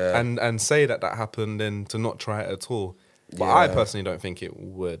 Yeah. and say that happened than to not try it at all. But I Yeah. personally don't think it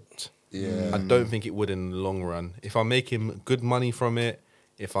would. Yeah. I don't think it would in the long run. If I'm making good money from it,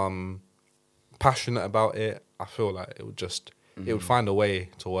 if I'm passionate about it, I feel like it would find a way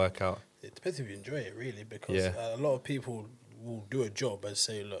to work out. It depends if you enjoy it, really, because Yeah. a lot of people will do a job and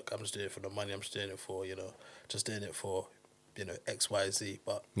say, look, I'm just doing it for the money, I'm just doing it for, just doing it for, X, Y, Z.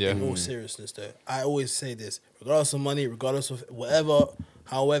 But Yeah. in all seriousness, though, I always say this, regardless of money, regardless of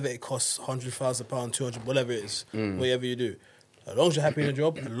however it costs, £100,000, 200, whatever it is, whatever you do, as long as you're happy in the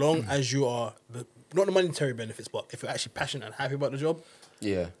job, as long as you are, not the monetary benefits, but if you're actually passionate and happy about the job,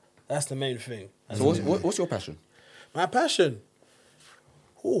 Yeah. that's the main thing. So what's your passion? My passion.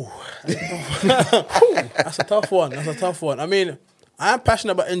 Ooh, that's a tough one. That's a tough one. I mean, I am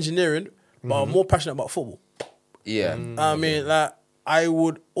passionate about engineering, but I'm more passionate about football. Yeah. I mean, like, I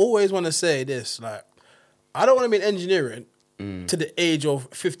would always want to say this, like, I don't want to be in engineering to the age of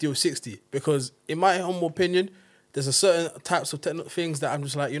 50 or 60, because in my humble opinion, there's a certain types of things that I'm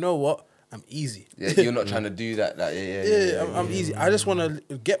just like, you know what? I'm easy. Yeah, you're not trying to do that. I'm easy. I just want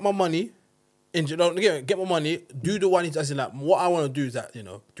to get my money, get my money, do the one. As in, like, what I want to do is that,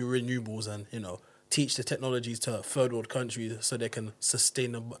 do renewables and teach the technologies to third world countries so they can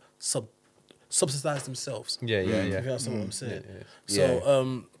subsidize themselves. Yeah. If you understand what I'm saying. Yeah.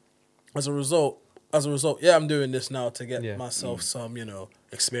 So as a result, yeah, I'm doing this now to get Yeah. myself some,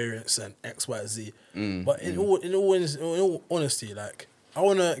 experience and X, Y, Z. But in all honesty, like, I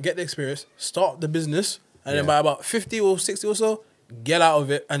want to get the experience, start the business, and then by about 50 or 60 or so, get out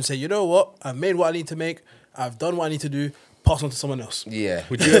of it and say, you know what? I've made what I need to make. I've done what I need to do. Pass on to someone else. Yeah.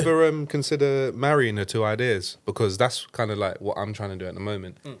 Would you ever consider marrying the two ideas? Because that's kind of like what I'm trying to do at the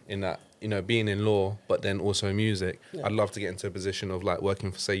moment. In that, being in law, but then also music. Yeah. I'd love to get into a position of like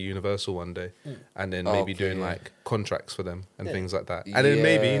working for, say, Universal one day, and then maybe doing like contracts for them and things like that. And then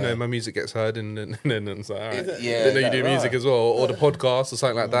maybe my music gets heard, and then it's like, all right, Yeah, then you that do right. music as well, or the podcast or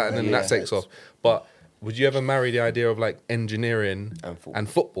something like that, and then that takes off. But would you ever marry the idea of like engineering And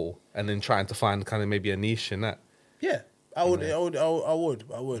football, and then trying to find kind of maybe a niche in that? Yeah, I would.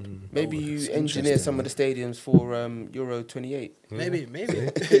 Maybe you engineer some of the stadiums for Euro 28. Maybe.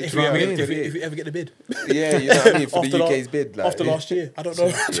 If you ever get- if you ever get the bid. Yeah, you know what I mean? For After the UK's bid. Like, After last year. I don't know.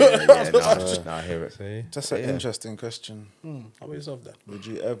 Nah, I hear it. See? That's an interesting question. How about yourself then? Would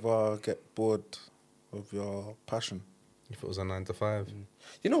you ever get bored of your passion? If it was a 9 to 5.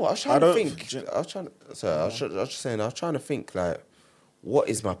 You know what? I was trying to think. I was just saying, I was trying to think, like, what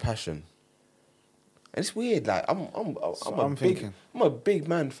is my passion? And it's weird, like, I'm a big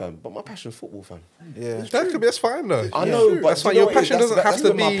man fan, but my passion's football fan. Yeah. That's fine though. I know, but that's fine. you know Your what it is? passion doesn't have that's to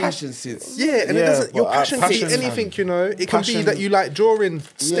been be my passion since. Yeah, and it Yeah, doesn't. Your but passion can be passion- anything, you know. It can be passion- that you like drawing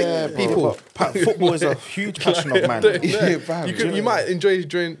stick Yeah, bro. people. Football is a huge passion of mine. Yeah, fam. You might enjoy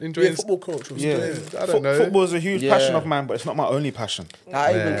enjoying Football coach was Yeah, good. I don't know. Football is a huge Yeah. passion of mine, but it's not my only passion.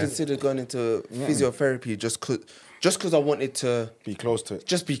 I even considered going into physiotherapy just cause I wanted to Be close to it.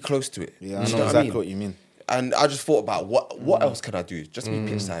 just be close to it. Yeah, I You know what exactly mean? what you mean. And I just thought about what else can I do? Just be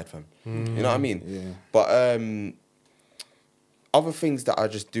pitch side, fam. You know what I mean? Yeah. But other things that I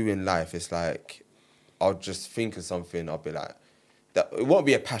just do in life, it's like I'll just think of something. I'll be like, that it won't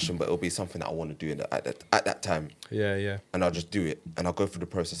be a passion, but it'll be something that I want to do at that time. Yeah. And I'll just do it, and I'll go through the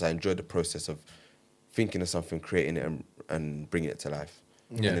process. I enjoy the process of thinking of something, creating it, and bringing it to life.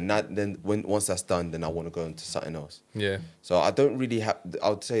 Yeah. And then once that's done, then I want to go into something else. Yeah. So I don't really have. I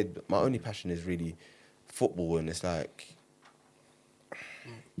would say my only passion is really football, and it's like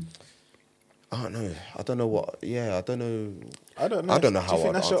I don't know. I don't know what. Yeah, I don't know. I don't know. I don't know Do how you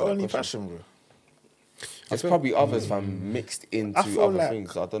think I'd that's your answer that only question. passion, bro? There's probably others if I'm mixed into I feel other like-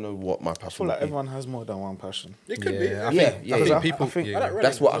 things. I don't know what my I passion feel like would be. everyone has more than one passion. It could be. Yeah, I Yeah, think, yeah, I yeah. think people. I think- yeah. I like running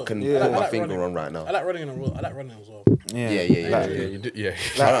That's what as I can well. put I my like finger running. on right now. I like running as well. Yeah, Yeah. Yeah, you do,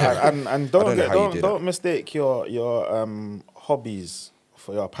 yeah. And don't I don't know how you do don't mistake your hobbies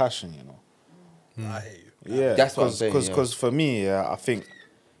for your passion. You know. I hate you. Yeah, That's what I'm saying, yeah. Because for me, I think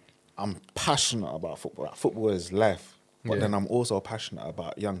I'm passionate about football. Like, football is life, but Yeah. then I'm also passionate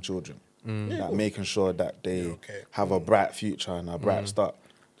about young children. Like making sure that they okay. have a bright future and a bright start.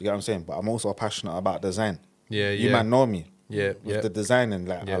 You get what I'm saying? But I'm also passionate about design. Yeah, You yeah. man know me. Yeah, With yeah. the designing,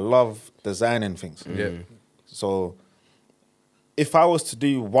 like Yeah. I love designing things. Yeah. So if I was to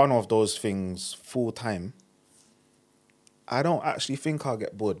do one of those things full time, I don't actually think I'll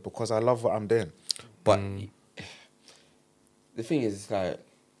get bored because I love what I'm doing. But the thing is, it's like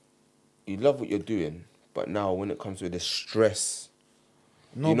you love what you're doing, but now when it comes with the stress,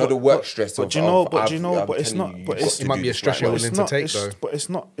 No, the work stress. But of, you know, of, but I've- you know, I'm but it's telling not. you, But you've it's got to It might do be a this stress right you're now. willing to take, though. But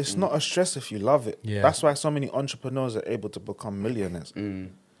it's not a stress if you love it. Yeah. That's why so many entrepreneurs are able to become millionaires.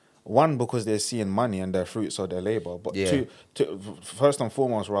 One, because they're seeing money and their fruits of their labor. But Yeah. first and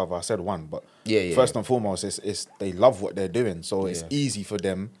foremost, rather, I said one, but Yeah. first and foremost, it's they love what they're doing, so it's Yeah. easy for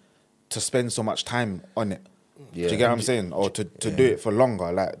them to spend so much time on it. Yeah. Do you get what I'm saying? Or to do it for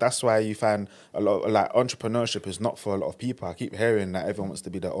longer. Like that's why you find a lot like entrepreneurship is not for a lot of people. I keep hearing that everyone wants to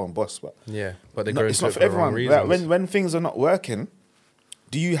be their own boss, but Yeah, but they no, go it's into not it for for the wrong everyone. Like, reasons. when things are not working,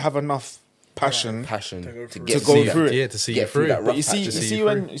 do you have enough passion? Passion To go to through get it. go that- through it. Yeah, to see Get you through through. that But rough you see, patch you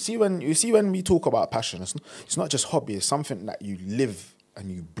and see when we talk about passion, it's not just hobby. It's something that you live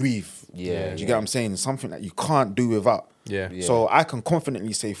and you breathe. Yeah, Do you get what I'm saying? It's something that you can't do without. Yeah. So I can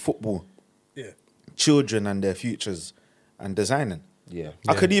confidently say football, Yeah. children and their futures, and designing. Yeah.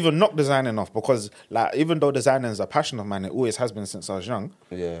 I could even knock designing off because, like, even though designing is a passion of mine, it always has been since I was young.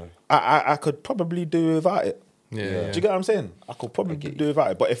 Yeah. I could probably do without it. Yeah. Do you get what I'm saying? I could probably do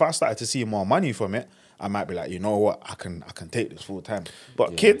without it. But if I started to see more money from it, I might be like, you know what, I can take this full time.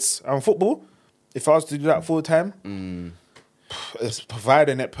 But kids and football, if I was to do that full time, it's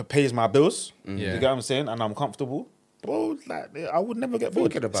providing it pays my bills. Yeah. You get what I'm saying? And I'm comfortable. Bro, like I would never get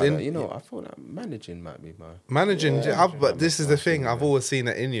bored. Thinking about in- that, you know, I thought that managing might be my. Managing, but this is the thing. I've always seen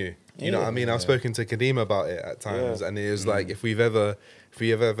it in you. You know what I mean? I've spoken to Kadeem about it at times, and it was like if we've ever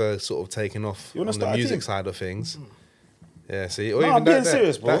sort of taken off You on wanna the start a music team? side of things. Yeah, see, or No, even I'm being that,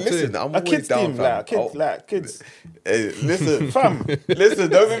 serious, bro. that too. Listen, I'm A always kids down, team, fam. like kids, Oh. like kids. Hey, listen, Fam, listen,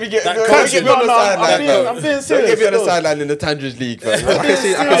 don't let me get That don't coach- get me on the No, sideline. I'm being Don't serious, get me on the though. sideline in the Tandridge League, fam. I can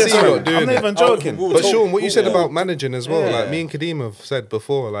see you lot doing I'm not it. even joking. But Sean, what you said about managing as well, Yeah. like me and Kadeem have said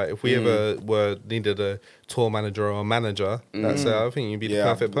before, like if we ever needed a tour manager or a manager, that's I think you'd be the Yeah,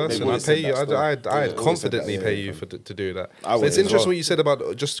 perfect they've person. always I'd pay said you. that still. I'd Yeah, always confidently said that, pay yeah, you to do that. I But would it's as interesting well. what you said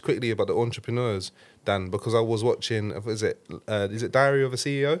about just quickly about the entrepreneurs, Dan, because I was watching. Is it Diary of a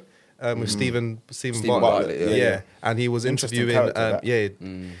CEO? With Stephen Bartlett, Bartlett, yeah. yeah, and he was Interesting interviewing, character,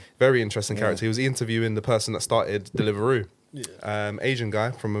 that. very interesting character. He was interviewing the person that started Deliveroo, Asian guy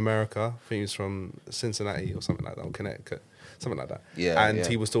from America. I think he was from Cincinnati or something like that, or Connecticut, something like that. Yeah, and yeah.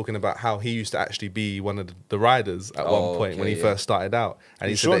 he was talking about how he used to actually be one of the riders at Oh, one point when okay, he yeah. first started out, and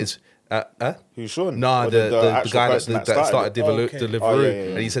he Who's said that Sean? his. Who's Sean? Nah, Or the actual guy person that that started it? Oh, okay. Deliveroo, Oh, yeah.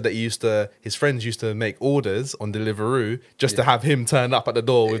 and he said that his friends used to make orders on Deliveroo just to have him turn up at the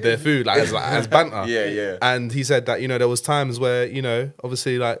door with their food, as banter. Yeah, yeah. And he said that there was times where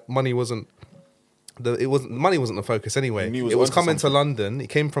obviously like money wasn't the focus anyway. He was It was onto coming to something. London. He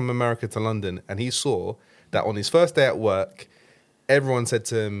came from America to London, and he saw that on his first day at work, everyone said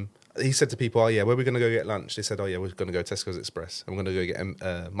to him. He said to people, "Oh yeah, where are we gonna go get lunch?" They said, "Oh yeah, we're gonna go Tesco's Express, and we're gonna go get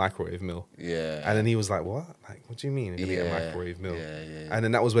a microwave meal." Yeah. And then he was like, "What? Like, what do you mean? You're gonna get a Yeah, microwave meal?" yeah. And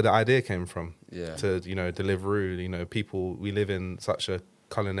then that was where the idea came from. Yeah. To Deliveroo. People, we live in such a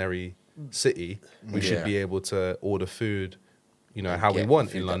culinary city. We should Yeah. be able to order food, how we get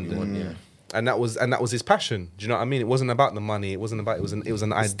want the in food that we London. want, yeah. And that was his passion. Do you know what I mean? It wasn't about the money. It wasn't about. It was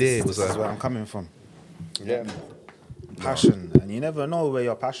an idea. It was This is where a. I'm coming from. Yeah. Passion, and you never know where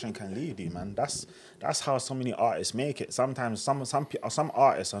your passion can lead you, man. That's how so many artists make it. Sometimes some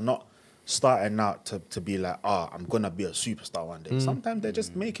artists are not starting out to be like, I'm gonna be a superstar one day. Sometimes they're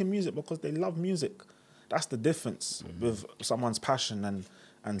just making music because they love music. That's the difference with someone's passion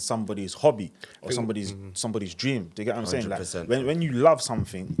and somebody's hobby or somebody's dream. Do you get what I'm saying? Like 100%. when you love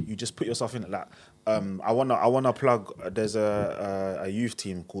something, you just put yourself in it. Like I wanna plug. There's a youth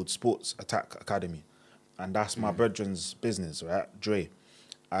team called Sports Attack Academy, and that's my brethren's business, right? Dre,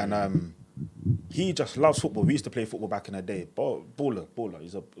 and he just loves football. We used to play football back in the day. Baller. He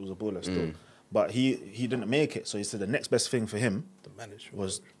was a baller still, but he didn't make it. So he said the next best thing for him The manager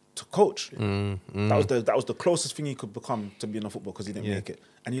was to coach. That was the closest thing he could become to being a football because he didn't make it,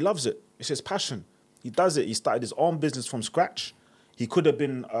 and he loves it. It's his passion. He does it. He started his own business from scratch. He could have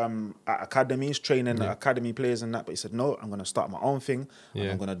been at academies training academy players and that, but he said, "No, I'm going to start my own thing.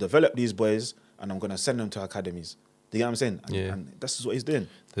 And I'm going to develop these boys, and I'm going to send them to academies." Do you get what I'm saying? And this is what he's doing.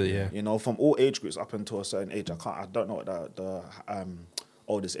 From all age groups up until a certain age. I don't know what the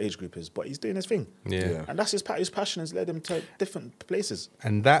oldest age group is, but he's doing his thing. Yeah. And that's his passion has led him to different places.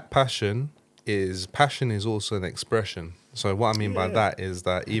 And that passion is also an expression. So what I mean by that is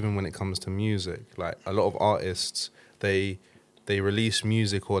that even when it comes to music, like a lot of artists, they release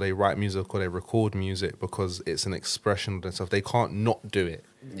music or they write music or they record music because it's an expression of themselves. They can't not do it.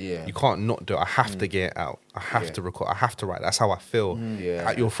 Yeah. You can't not do it. I have to get it out. I have to record. I have to write. That's how I feel. Yeah.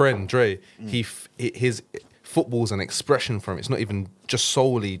 Like your friend Dre, his football's an expression for him. It's not even just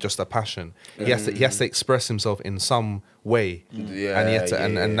solely just a passion. He has to express himself in some way. Yeah, And he had to, yeah,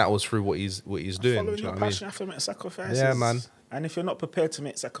 and yeah. that was through what he's doing. Following Do you know your what I mean? passion, you have to make sacrifices. Yeah, man. And if you're not prepared to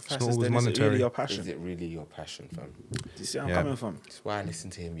make sacrifices, always then is it monetary. really your Is passion? it really your passion, fam? Do you see where I'm Yeah. coming from? That's why I listen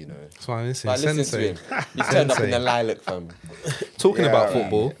to him, you know. That's why I listen. But I listen to Sensei. him. He's turned up in Sensei. the lilac, fam. Talking about alright.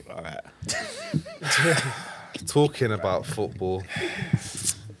 football. All right. Talking about football.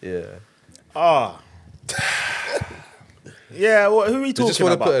 Yeah. Ah. Yeah, who are we I talking just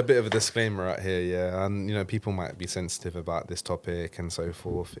want to about? put a bit of a disclaimer out here, yeah. And you know, people might be sensitive about this topic and so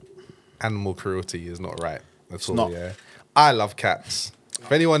forth. Animal cruelty is not right at all, not. yeah. I love cats.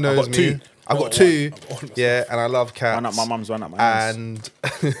 If anyone knows got me, two. I've got I've got two, one. I've got one. yeah, and I love cats. One at my mum's, one at my aunt's.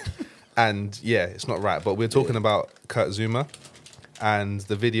 and and yeah, it's not right. But we're talking about Kurt Zuma and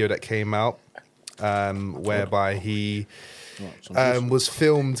the video that came out, whereby he was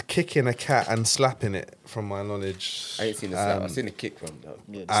filmed kicking a cat and slapping it. From my knowledge, I ain't seen the slap. I've seen the kick from that.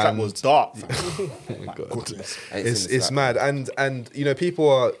 Yeah, the slap was dark. fam. Oh my God. I ain't seen It's the it's slap. mad, and you know, people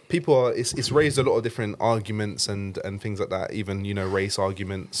are it's raised a lot of different arguments and things like that, even you know, race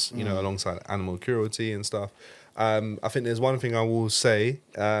arguments, you know, alongside animal cruelty and stuff. I think there's one thing I will say,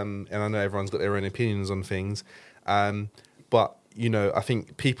 and I know everyone's got their own opinions on things, but you know, I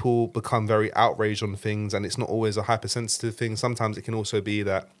think people become very outraged on things, and it's not always a hypersensitive thing. Sometimes it can also be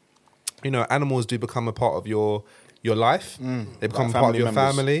that, you know, animals do become a part of your life. They become Like part of family your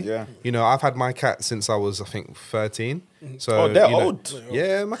members, family. yeah. You know, I've had my cat since I was, I think, 13. So Oh, they're you know- old.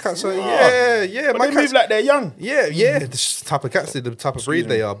 Yeah, my cats are. Wow. Yeah. But My they cats move like they're young. yeah, the type of cats, the type of breed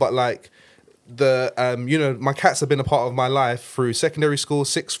they are. But like the, you know, my cats have been a part of my life through secondary school,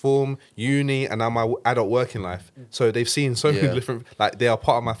 sixth form, uni, and now my adult working life. So they've seen so many Yeah. different, like they are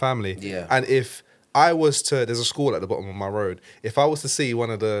part of my family. Yeah. And if I was to, there's a school at the bottom of my road. If I was to see one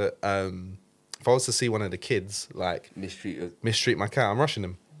of the, kids like Mistreated. mistreat my cat, I'm rushing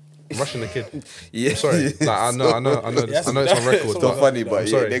them. I'm rushing the kid. Yeah. I'm sorry. Like, I know Yes. it's on record. It's It's not not funny, but I'm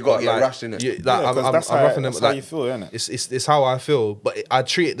yeah, sorry, they got to but, get like, rushed in it. yeah, like, Yeah, 'cause I'm that's roughing how them. you feel, innit? It's how I feel, but I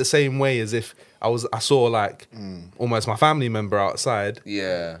treat it the same way as if I saw like almost my family member outside,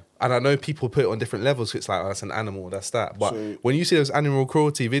 Yeah. and I know people put it on different levels. It's like, oh, that's an animal, that's that. But So- when you see those animal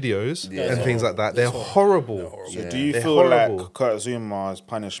cruelty videos Yeah. and things like that, they're horrible. So Yeah. do you They're feel horrible. like Kurt Zuma's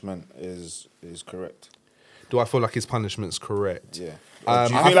punishment is correct? Do I feel like his punishment's correct? Yeah. Or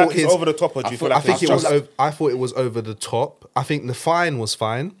do you I feel like thought it's his- over the top, or do you feel I like think it's it was. just... I thought it was over the top. I think the fine was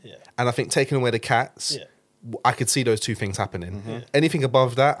fine, Yeah. and I think taking away the cats, Yeah. I could see those two things happening. Anything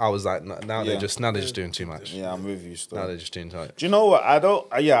above that, I was like, now Yeah. they're just doing too much. Yeah, I'm with you still. Now they're just doing too much. Do you know what? I don't.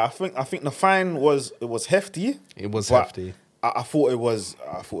 Yeah, I think the fine was hefty. It was but hefty. I thought it was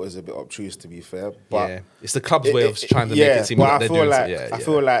a bit obtuse, to be fair. But Yeah, it's the club's way of trying to yeah, make it seem but like I they're feel doing. like I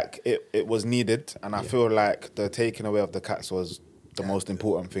feel like it was needed, and I feel like the taking away of the cats was the most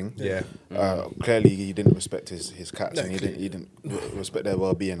important thing. Yeah. Clearly he didn't respect his cats, No, and he didn't respect their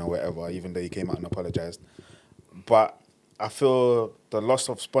well-being or whatever. Even though he came out and apologized, but I feel the loss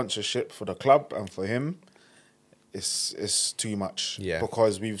of sponsorship for the club and for him is too much. Yeah.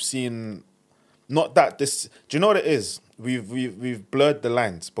 Because we've seen, not that this. Do you know what it is? We've blurred the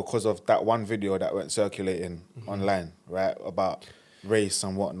lines because of that one video that went circulating online, right, about race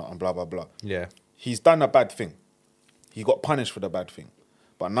and whatnot and blah blah blah. Yeah. He's done a bad thing. He got punished for the bad thing.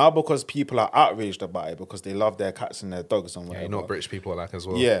 But now because people are outraged about it because they love their cats and their dogs and Yeah, whatever. you know what British people are like as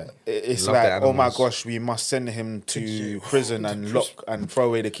well. Yeah, it's Love their like, oh my animals. gosh, we must send him to prison and lock and throw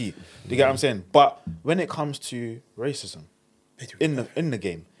away the key. Do you get what I'm saying? But when it comes to racism in the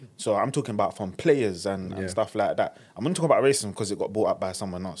game, so I'm talking about from players and stuff like that. I'm going to talk about racism because it got brought up by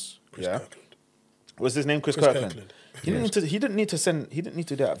someone else. Yeah, Kirkland. what's his name? Chris Chris Kirkland. Kirkland. He didn't need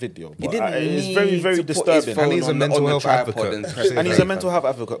to do that video. He But didn't it's need very, very to put his disturbing. phone And he's a on the- mental on the health tripod advocate. and press And he's play, a mental fam.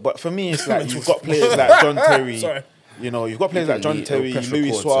 health advocate. But for me, it's like you've got players like John Terry. Sorry. You know, you've got players like John He'll Terry, press Luis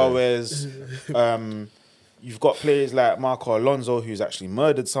record, Suarez. You've got players like Marco Alonso, who's actually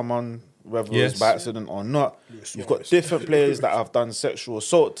murdered someone, whether it Yes. was by accident or not. Luis You've got Suarez. different players that have done sexual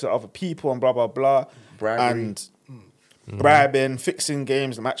assault to other people and blah blah blah, Bribery. and bribing, fixing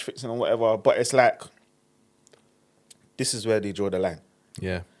games, match fixing and whatever. But it's like this is where they draw the line.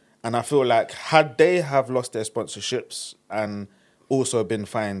 Yeah. And I feel like had they have lost their sponsorships and also been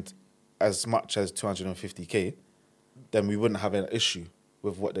fined as much as 250k, then we wouldn't have an issue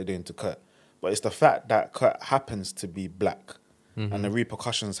with what they're doing to Kurt. But it's the fact that Kurt happens to be black and the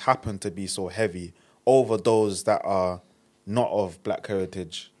repercussions happen to be so heavy over those that are not of black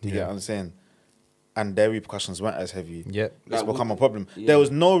heritage. Do you get what I'm saying? And their repercussions weren't as heavy. Yep. It's Like, become a problem. There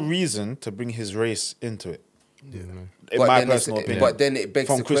was no reason to bring his race into it. In But my then it's- personal opinion. But then it begs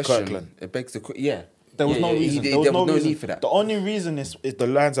From the Chris question. Kirkland. It begs the yeah. There was Yeah, no yeah, reason. there There was was no no reason. need for that. The only reason is the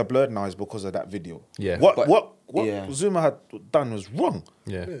lines are blurred now is because of that video. Yeah. What But- what yeah. Zuma had done was wrong.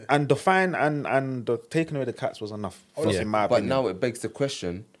 Yeah. And the fine and the taking away the cats was enough. Yeah. In my But opinion. now it begs the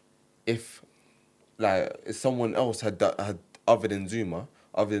question: if someone else had other than Zuma,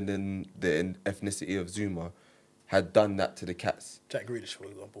 other than the ethnicity of Zuma, had done that to the cats, Jack Grealish, for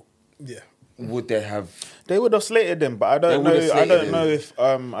example. Yeah. would they have they would have slated them, but I They don't know. would have I slated don't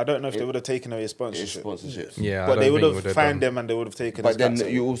them. know if they would have taken away his his sponsorship. sponsorships? Yeah, I But don't they would think have done. fined them and they would have taken. But his then cats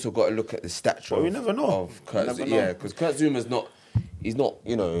away. you also got to look at the stature. But we of- never know. Of Kurt, We never know. yeah, because Kurt Zuma's not. He's not.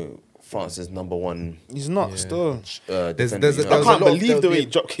 France's number one. He's not Yeah. still. Defender, there's you a- know? I there's a can't lot of- believe the there'll way be- he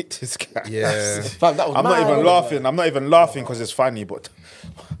drop kicked his cat. Yeah. Fam, that was I'm not mad. even laughing. I'm not even laughing because it's funny, but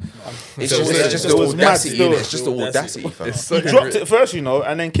It's So just, it's it's just it the was mad audacity. still. innit? It's just the audacity, fam. It's so he dropped it first,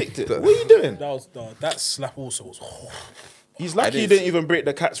 and then kicked it. What are you doing? That was that slap also was. He's lucky he didn't didn't even break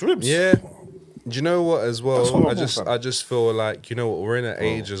the cat's ribs. Yeah. Do you know what as well? That's horrible, I fam. just feel like, you know what, we're in an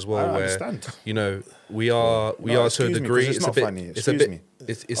age as well I where understand. we are No, to a excuse me, 'cause degree. it's It's a not bit. funny. It's a Excuse bit. me.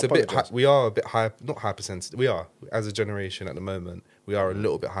 It's a bit. Apologise. We are a bit not hypersensitive. We are, as a generation at the moment, we are a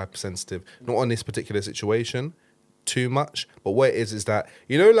little bit hypersensitive. Not on this particular situation, too much. But what it is that,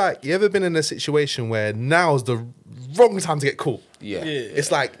 like, you ever been in a situation where now's the wrong time to get caught? Yeah.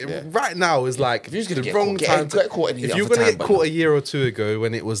 It's like right now is like If you was gonna the get wrong caught, time. get caught any if other you're gonna time, get but caught no. a year or two ago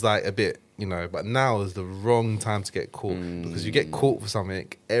when it was like a bit, but now is the wrong time to get caught because you get caught for something,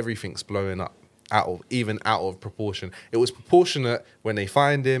 everything's blowing up out of proportion. It was proportionate when they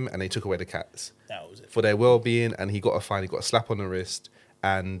fined him and they took away the cats That was it. for their well-being, and he got a fine, he got a slap on the wrist.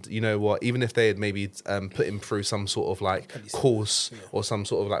 And you know what? Even if they had maybe put him through some sort of like course or some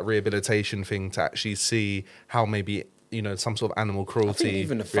sort of like rehabilitation thing to actually see how maybe some sort of animal cruelty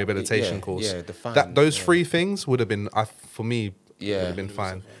even the rehabilitation yeah, course. yeah, the fine, that those yeah. three things would have been, for me, would Yeah. have been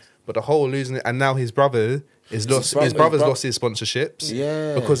fine. But the whole losing it, and now his brother is lost. brother- His brother's his bro- lost his sponsorships.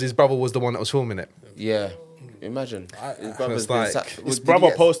 Yeah. because his brother was the one that was filming it. Yeah. Imagine. His brother's It's been like- sacked. His Did he brother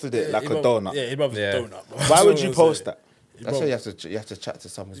get- posted it like a donut. Yeah, his brother's Yeah. a donut. Why would you post that? That's why you have to chat to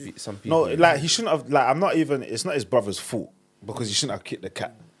some No, people. like he shouldn't have. Like I'm not even. It's not his brother's fault because he shouldn't have kicked the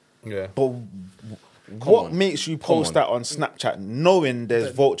cat. Yeah. But what on. makes you post on. that on Snapchat, knowing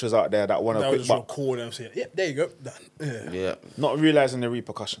there's vultures out there that want That to was quick just buck, record them saying, "Yep, there you go." Done. Yeah. Yeah. not realizing the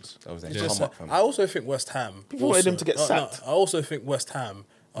repercussions? That was It's their just, come up, fam. I also think West Ham. People wanted also- him to get sacked. I also think West Ham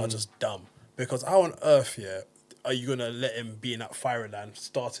are just dumb because how on earth, are you gonna let him be in that firing line,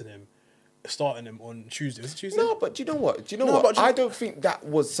 starting him on Tuesday? Was it Tuesday? No, but do you know what? Do you know No, what? but I don't think that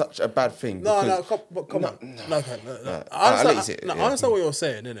was such a bad thing. No, because- come No, on. no. No. I'll let you say it, I yeah. understand what you're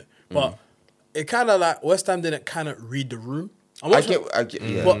saying, innit? But it kind of like West Ham didn't kind of read the room. I'm I not sure- get,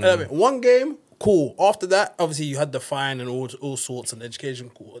 yeah. But one game, cool. After that, obviously you had the fine and all sorts and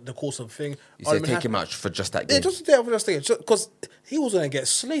education, the course of thing. you say take him out for just that game. Yeah, just there for just thinking, because he was gonna get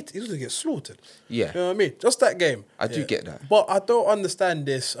slated. He was gonna get slaughtered. Yeah. You know what I mean? Just that game. I do Yeah. get that. But I don't understand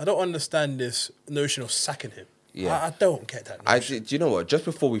this. I don't understand this notion of sacking him. Yeah. I don't get that. I notion. do you know what? Just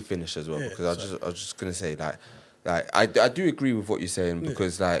before we finish as well, Yeah, because I was just gonna say I do agree with what you're saying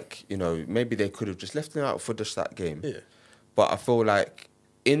because maybe they could have just left him out for just that game. Yeah. But I feel like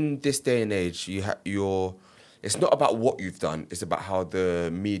in this day and age, it's not about what you've done; it's about how the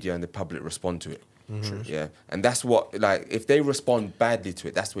media and the public respond to it. Yeah, and that's what if they respond badly to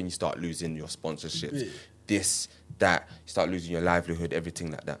it, that's when you start losing your sponsorships. Yeah. This, that, you start losing your livelihood, everything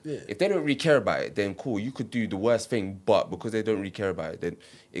like that. Yeah. If they don't really care about it, then cool, you could do the worst thing, but because they don't really care about it, then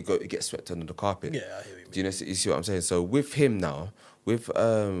it gets swept under the carpet. Yeah, I hear what you mean. Do you see what I'm saying? So with him now, with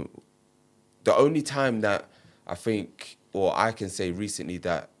the only time that I think, or I can say recently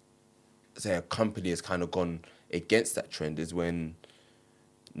that, say a company has kind of gone against that trend is when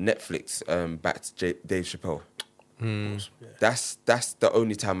Netflix backed Dave Chappelle. That's the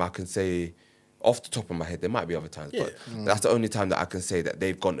only time I can say, off the top of my head, there might be other times, but that's the only time that I can say that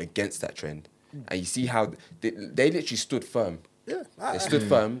they've gone against that trend. And you see how they literally stood firm. Yeah, They stood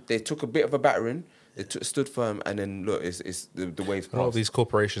firm. They took a bit of a battering. They stood firm, and then look, it's the waves A lot of passed. these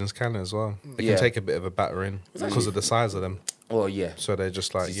corporations can as well. They Yeah. can take a bit of a battering because of the size of them. Oh yeah. So they're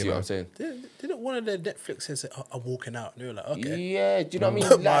just Do like, you you see what know. I'm saying? Didn't one of the Netflix say, I'm walking out? And they were like, okay. Yeah. Do you know what I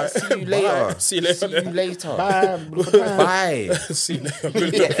mean? Like, see you later. Bye. See you later. See you later. Bye. Bye. See you later.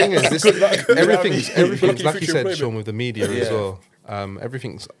 The thing is, everything's like you future said, employment. Sean, with the media as Yeah. well.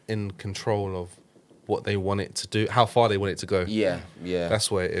 Everything's in control of what they want it to do, how far they want it to go. Yeah. That's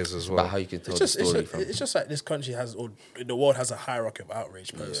where it is as well. About how you can tell the story from. It's just like this country has, or the world has a hierarchy of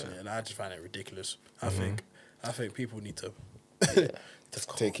outrage, personally, and I just find it ridiculous. I think people need to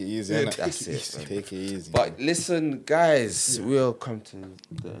Take it easy. Yeah, innit? that's it, man. Take it easy. But listen, guys, we'll come to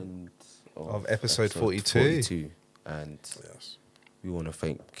the end of episode 42. And Yes. we want to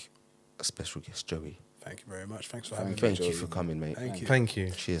thank a special guest, Joey. Thank you very much. Thanks for having me. Thank you for coming, mate. Thank you. Thank you.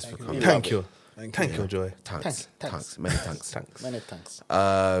 Cheers for you. coming. Thank you. Thank you. Joy. Thanks. Thanks. Many thanks. Thanks. Many thanks.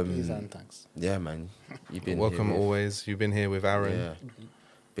 Um, Please and thanks. yeah, man. You've been Welcome here with, always. You've been here with Aaron. Yeah.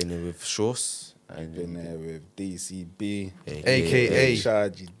 Been here with Shorts. And Been there with DCB, AKA.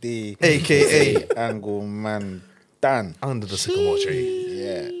 Shaji D, AKA. Angle Man Dan. Under the sycamore tree.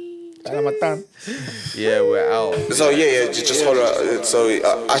 Yeah. Dan. Yeah, we're out. So yeah, just hold on. So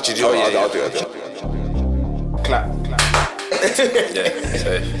actually, do you know what? I'll do it. Clap. Yeah,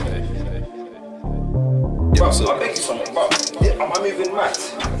 safe. Bro, I'll make you something, bro. Am I moving mad?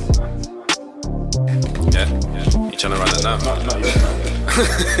 Yeah. You trying to run it now?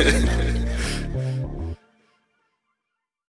 No.